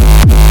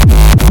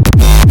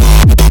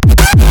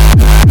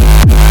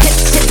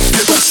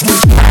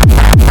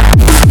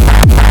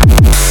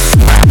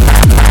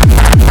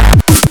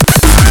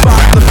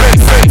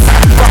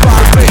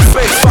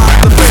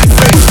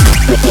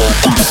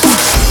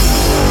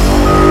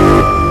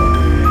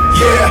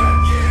 Yeah,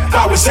 I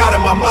was out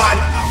of my mind.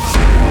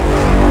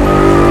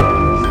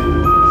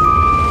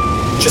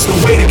 Just the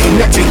way to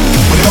connect it.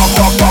 When it all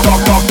got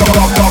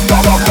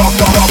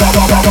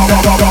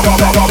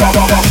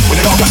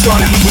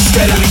started, we were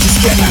steadily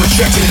just getting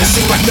rejected. It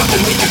seemed like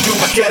nothing we could do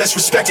but get us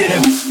respected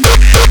and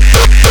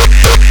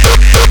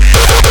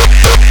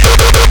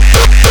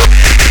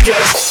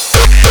get us.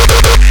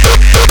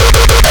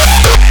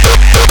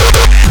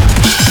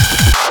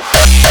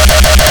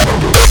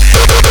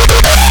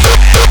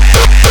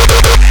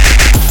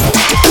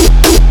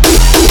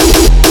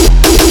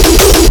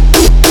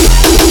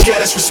 Get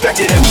us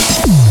respected and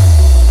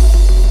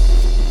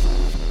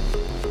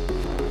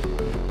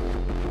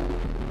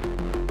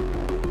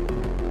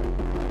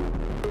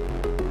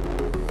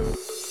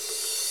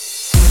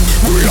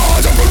we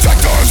are the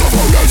protectors of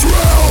Odin's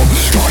realm,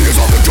 guardians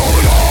of the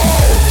golden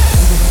hall.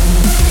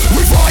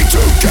 We fight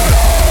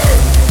together,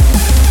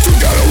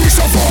 together we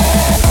suffer.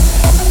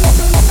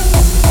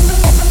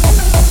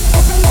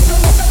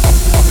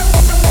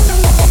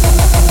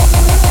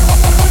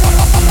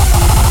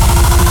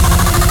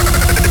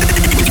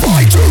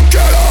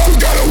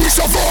 Together we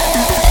suffer.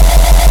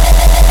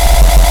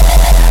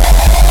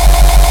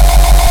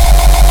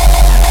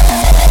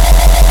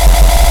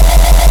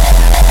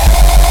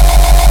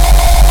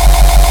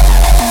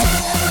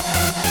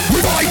 We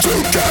fight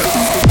together.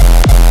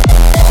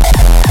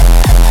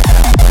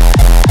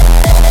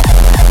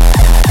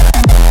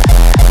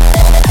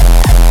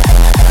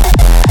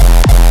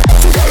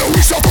 Together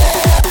we suffer.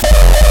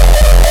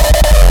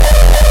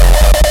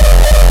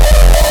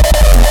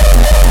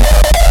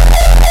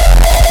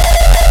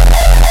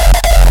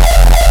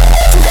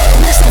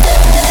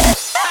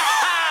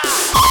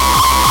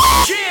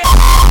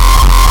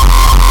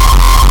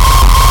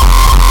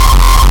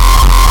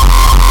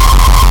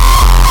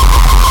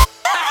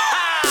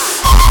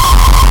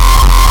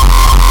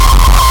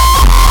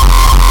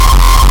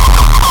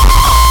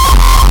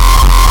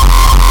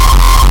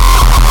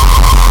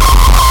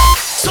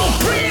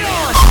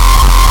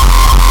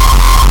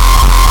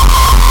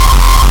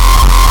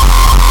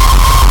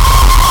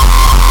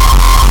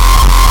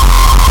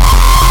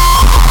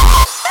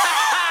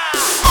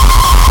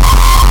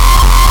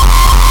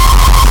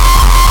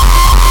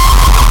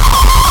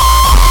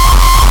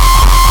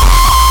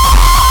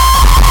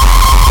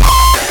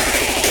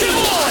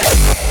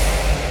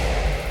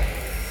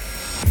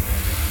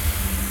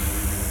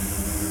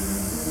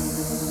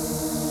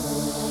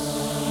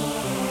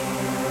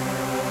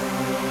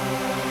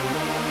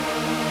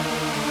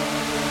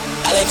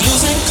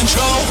 losing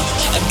control.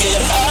 I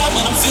get high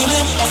when I'm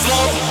feeling my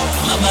flow.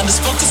 My mind is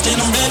focused and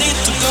I'm ready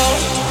to go.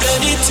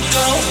 Ready to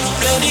go,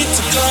 ready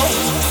to go.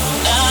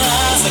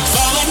 Nah, it's like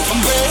falling from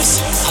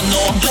grace. I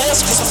know I'm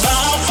blessed cause I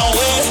found my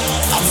way.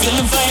 I'm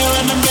feeling fire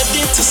and I'm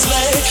ready to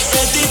slay.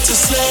 Ready to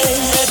slay,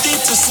 ready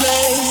to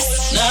slay.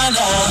 Nah, and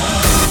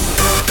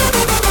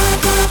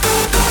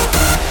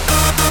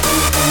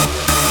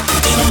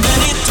I'm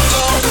ready to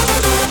go.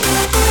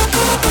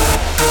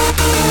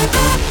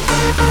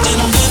 And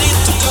I'm ready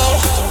to go,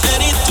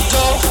 ready to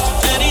go,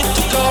 ready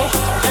to go,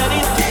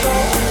 ready to go.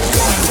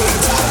 Going to the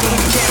top on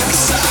the candy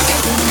side.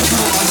 You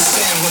will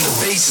understand when the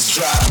bass is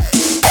dry.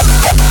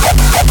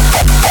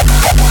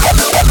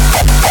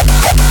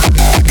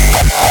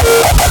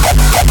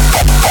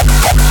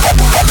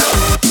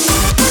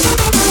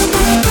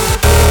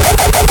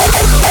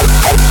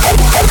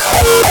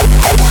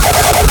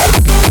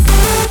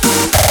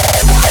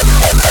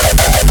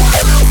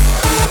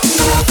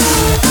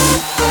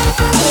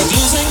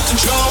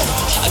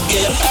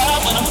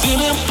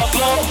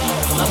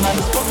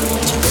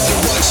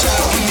 Watch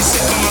out when you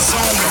step in my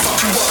zone. Fuck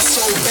you up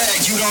so bad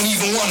you don't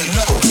even wanna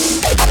know.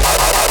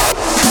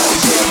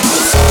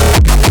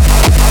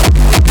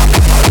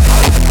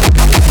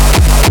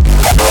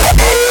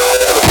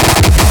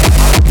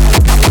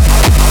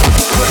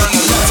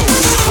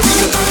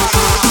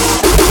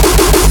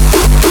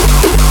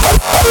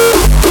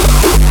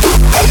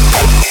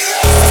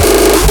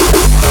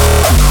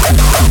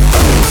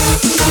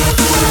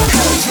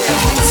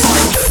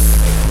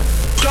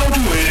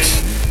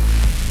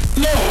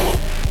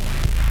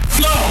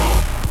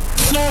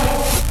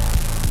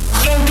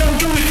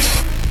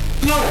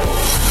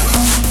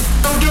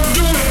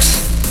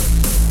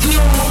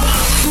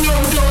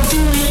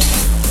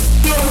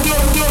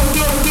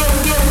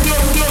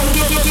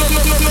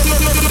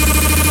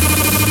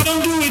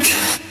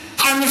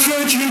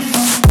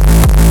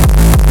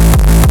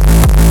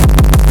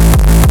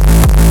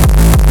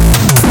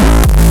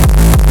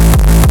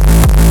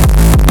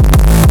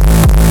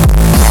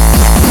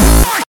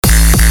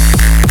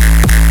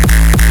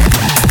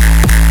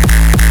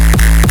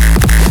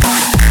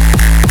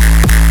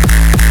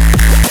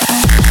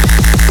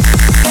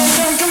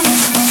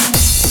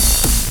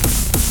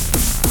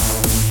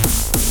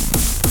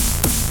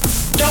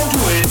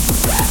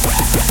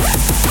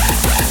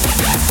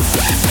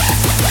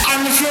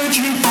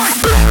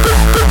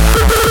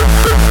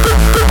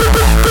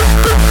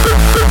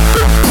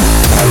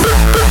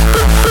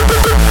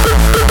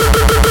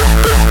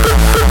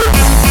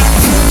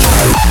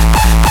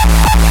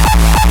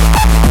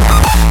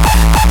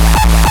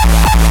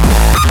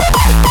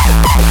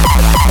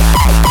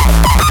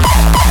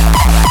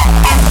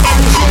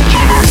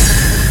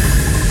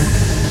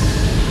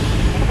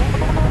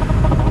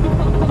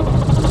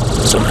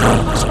 Somehow,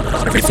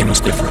 everything was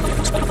different.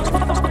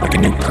 Like a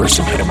new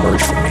person had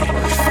emerged from me.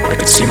 I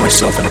could see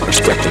myself in a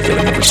perspective that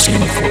I'd never seen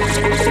before.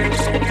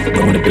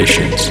 No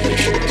inhibitions,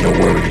 no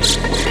worries.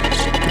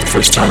 For the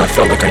first time I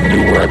felt like I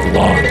knew where I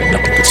belonged and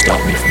nothing could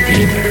stop me from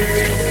being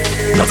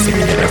there. Nothing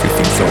and yet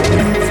everything felt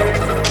real.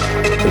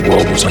 The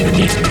world was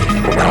underneath me,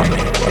 around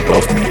me,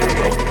 above me.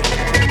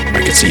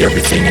 I could see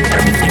everything and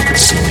everything could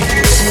see me.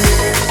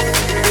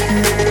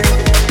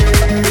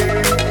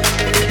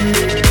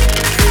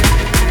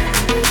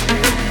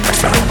 I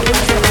found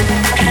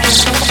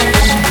peace.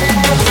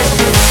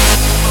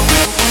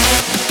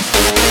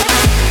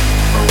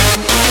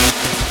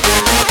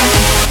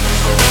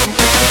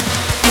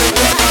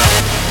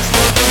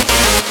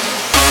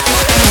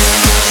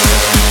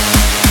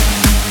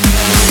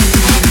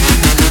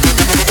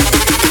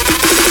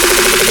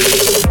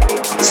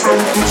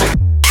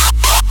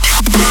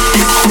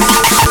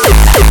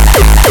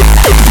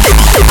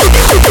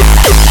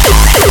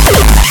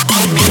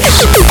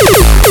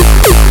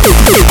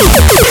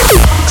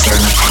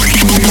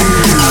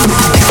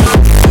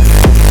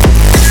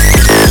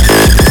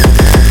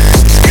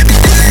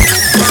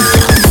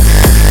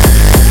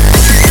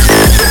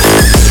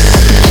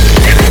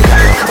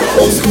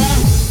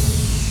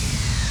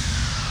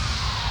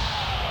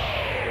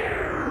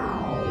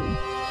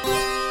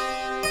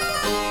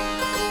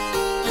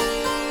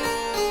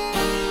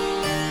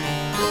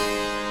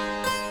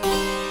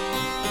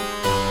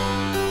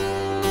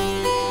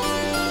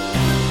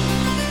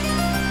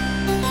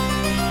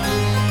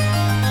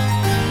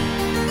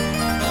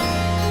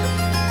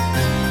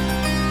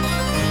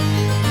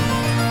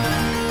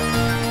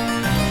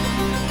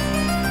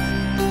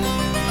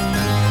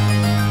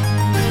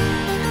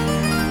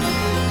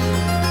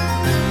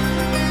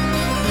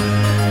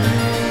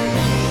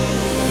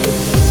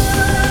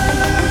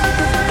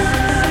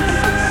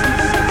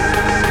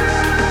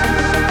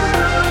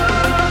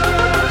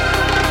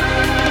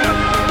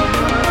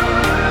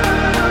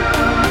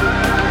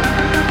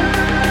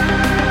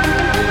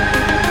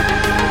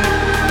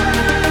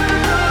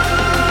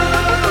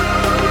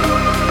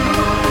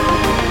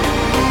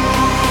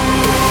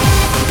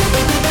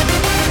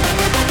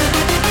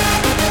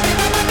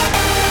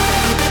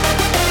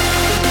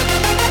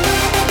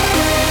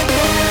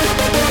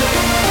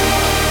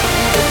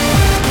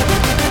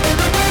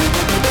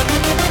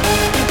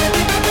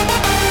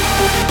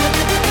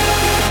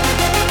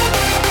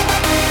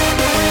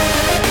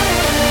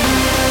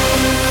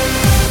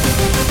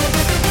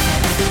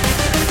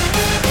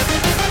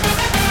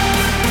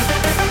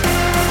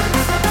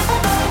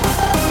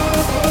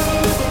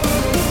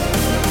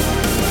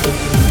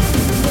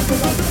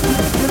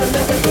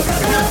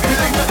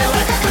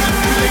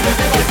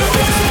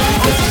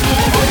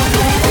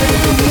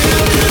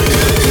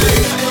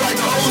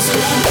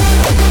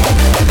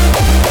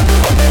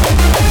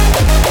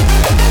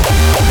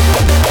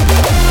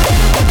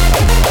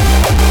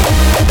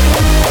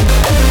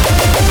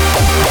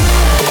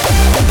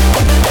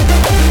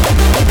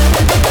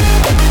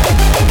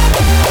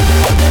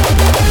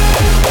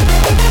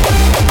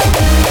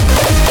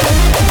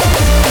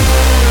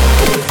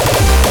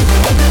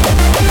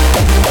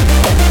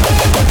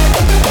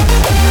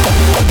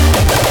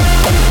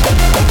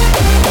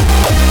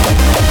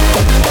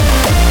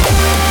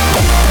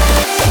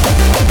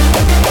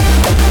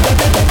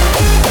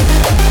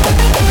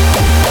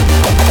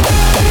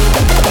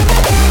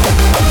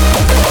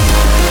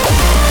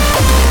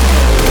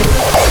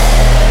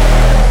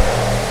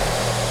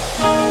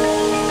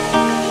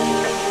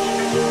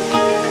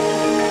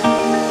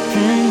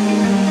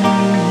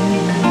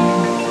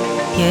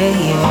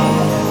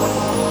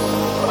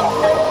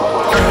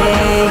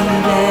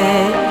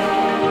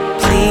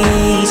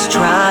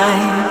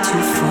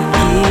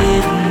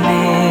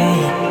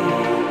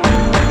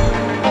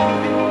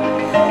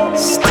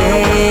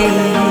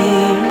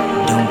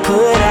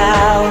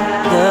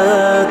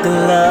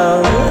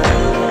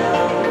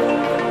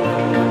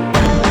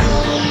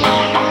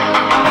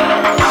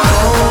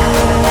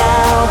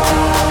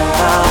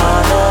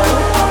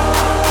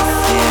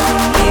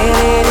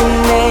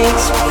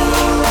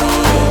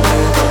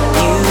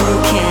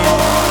 You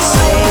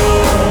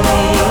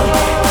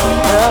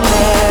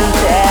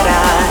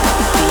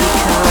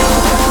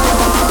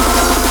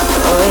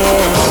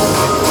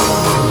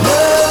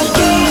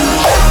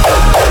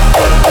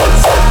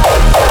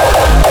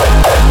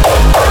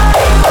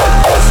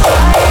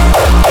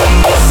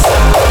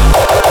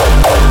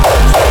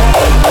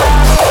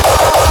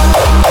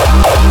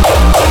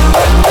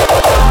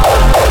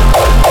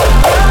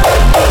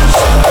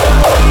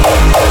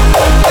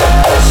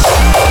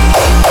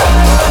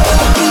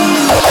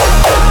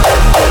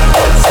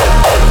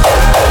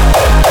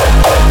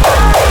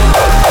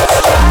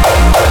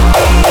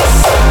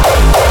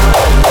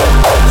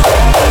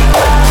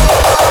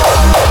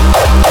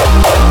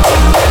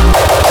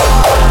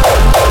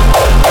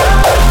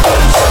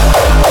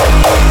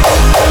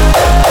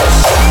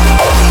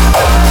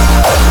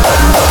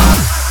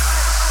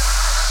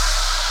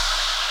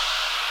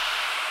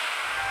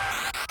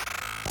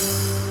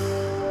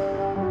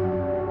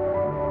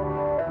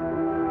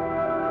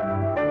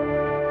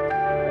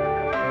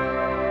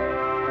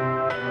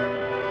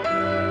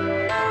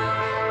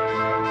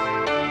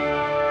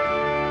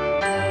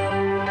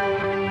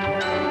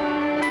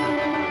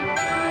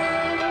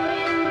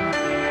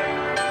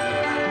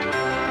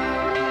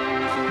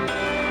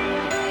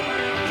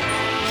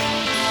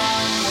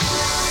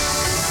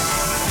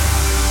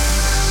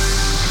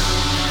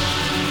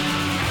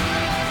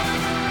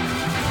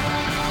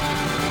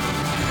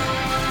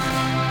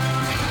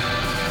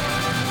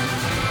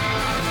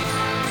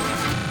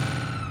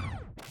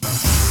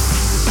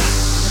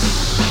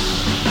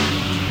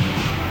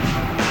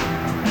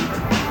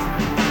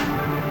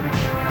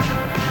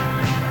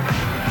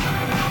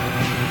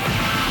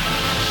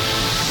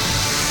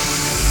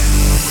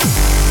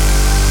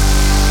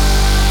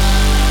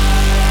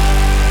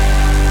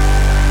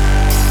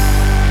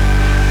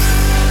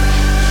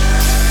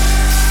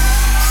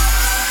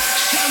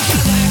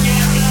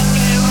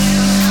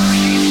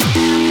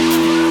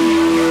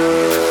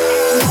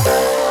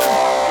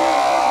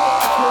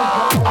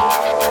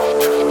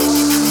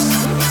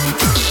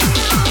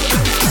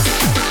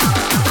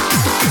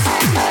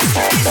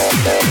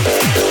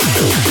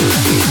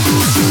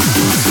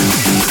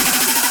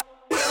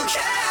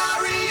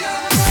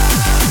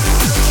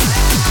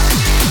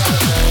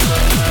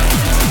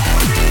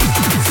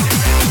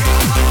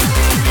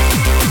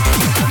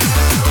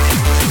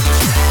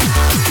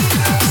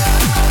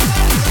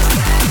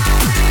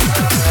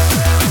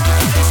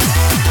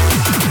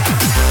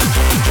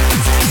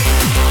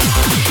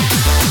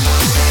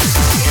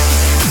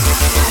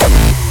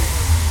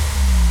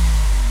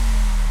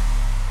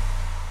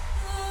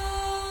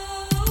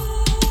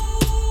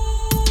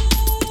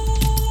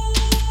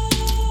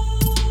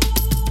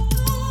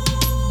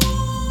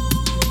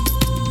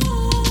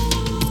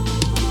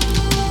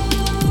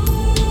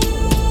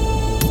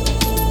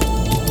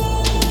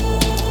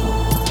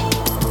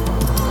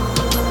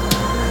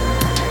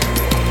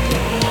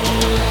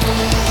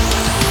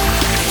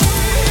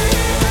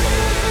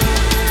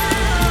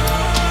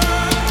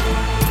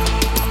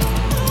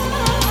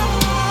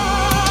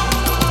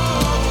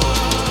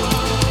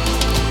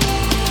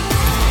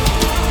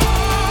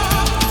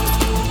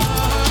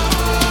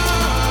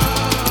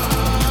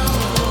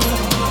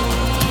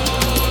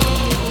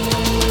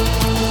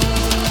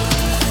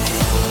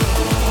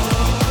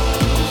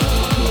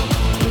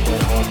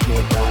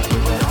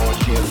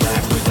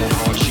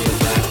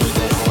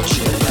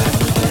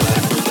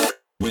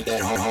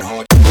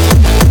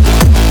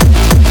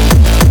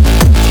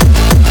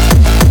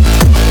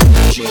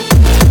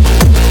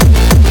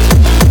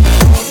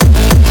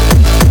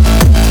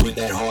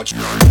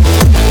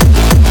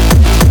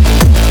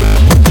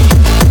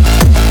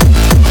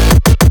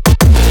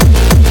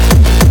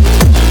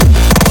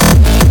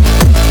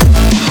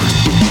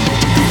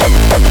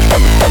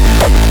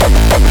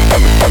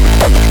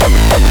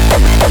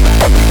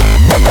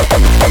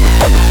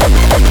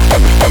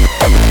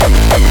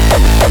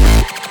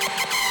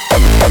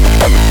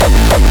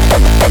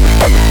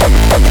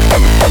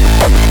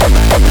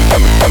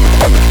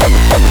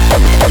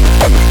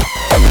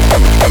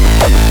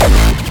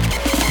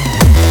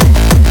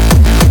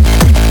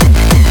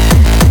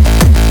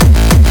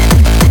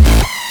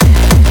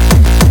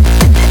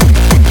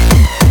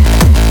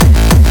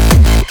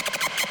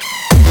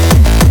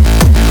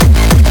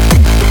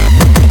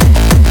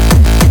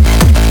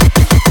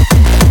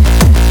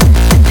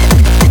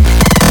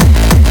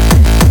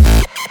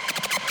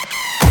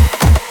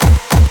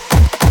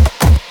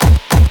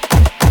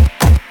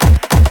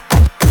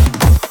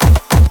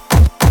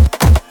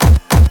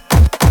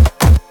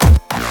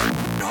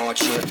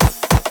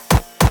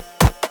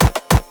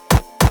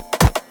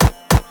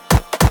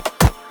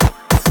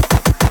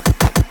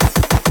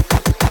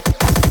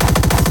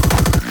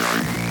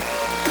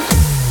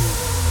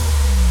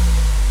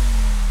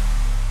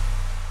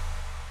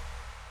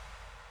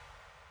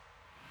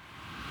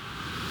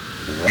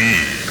We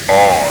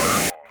are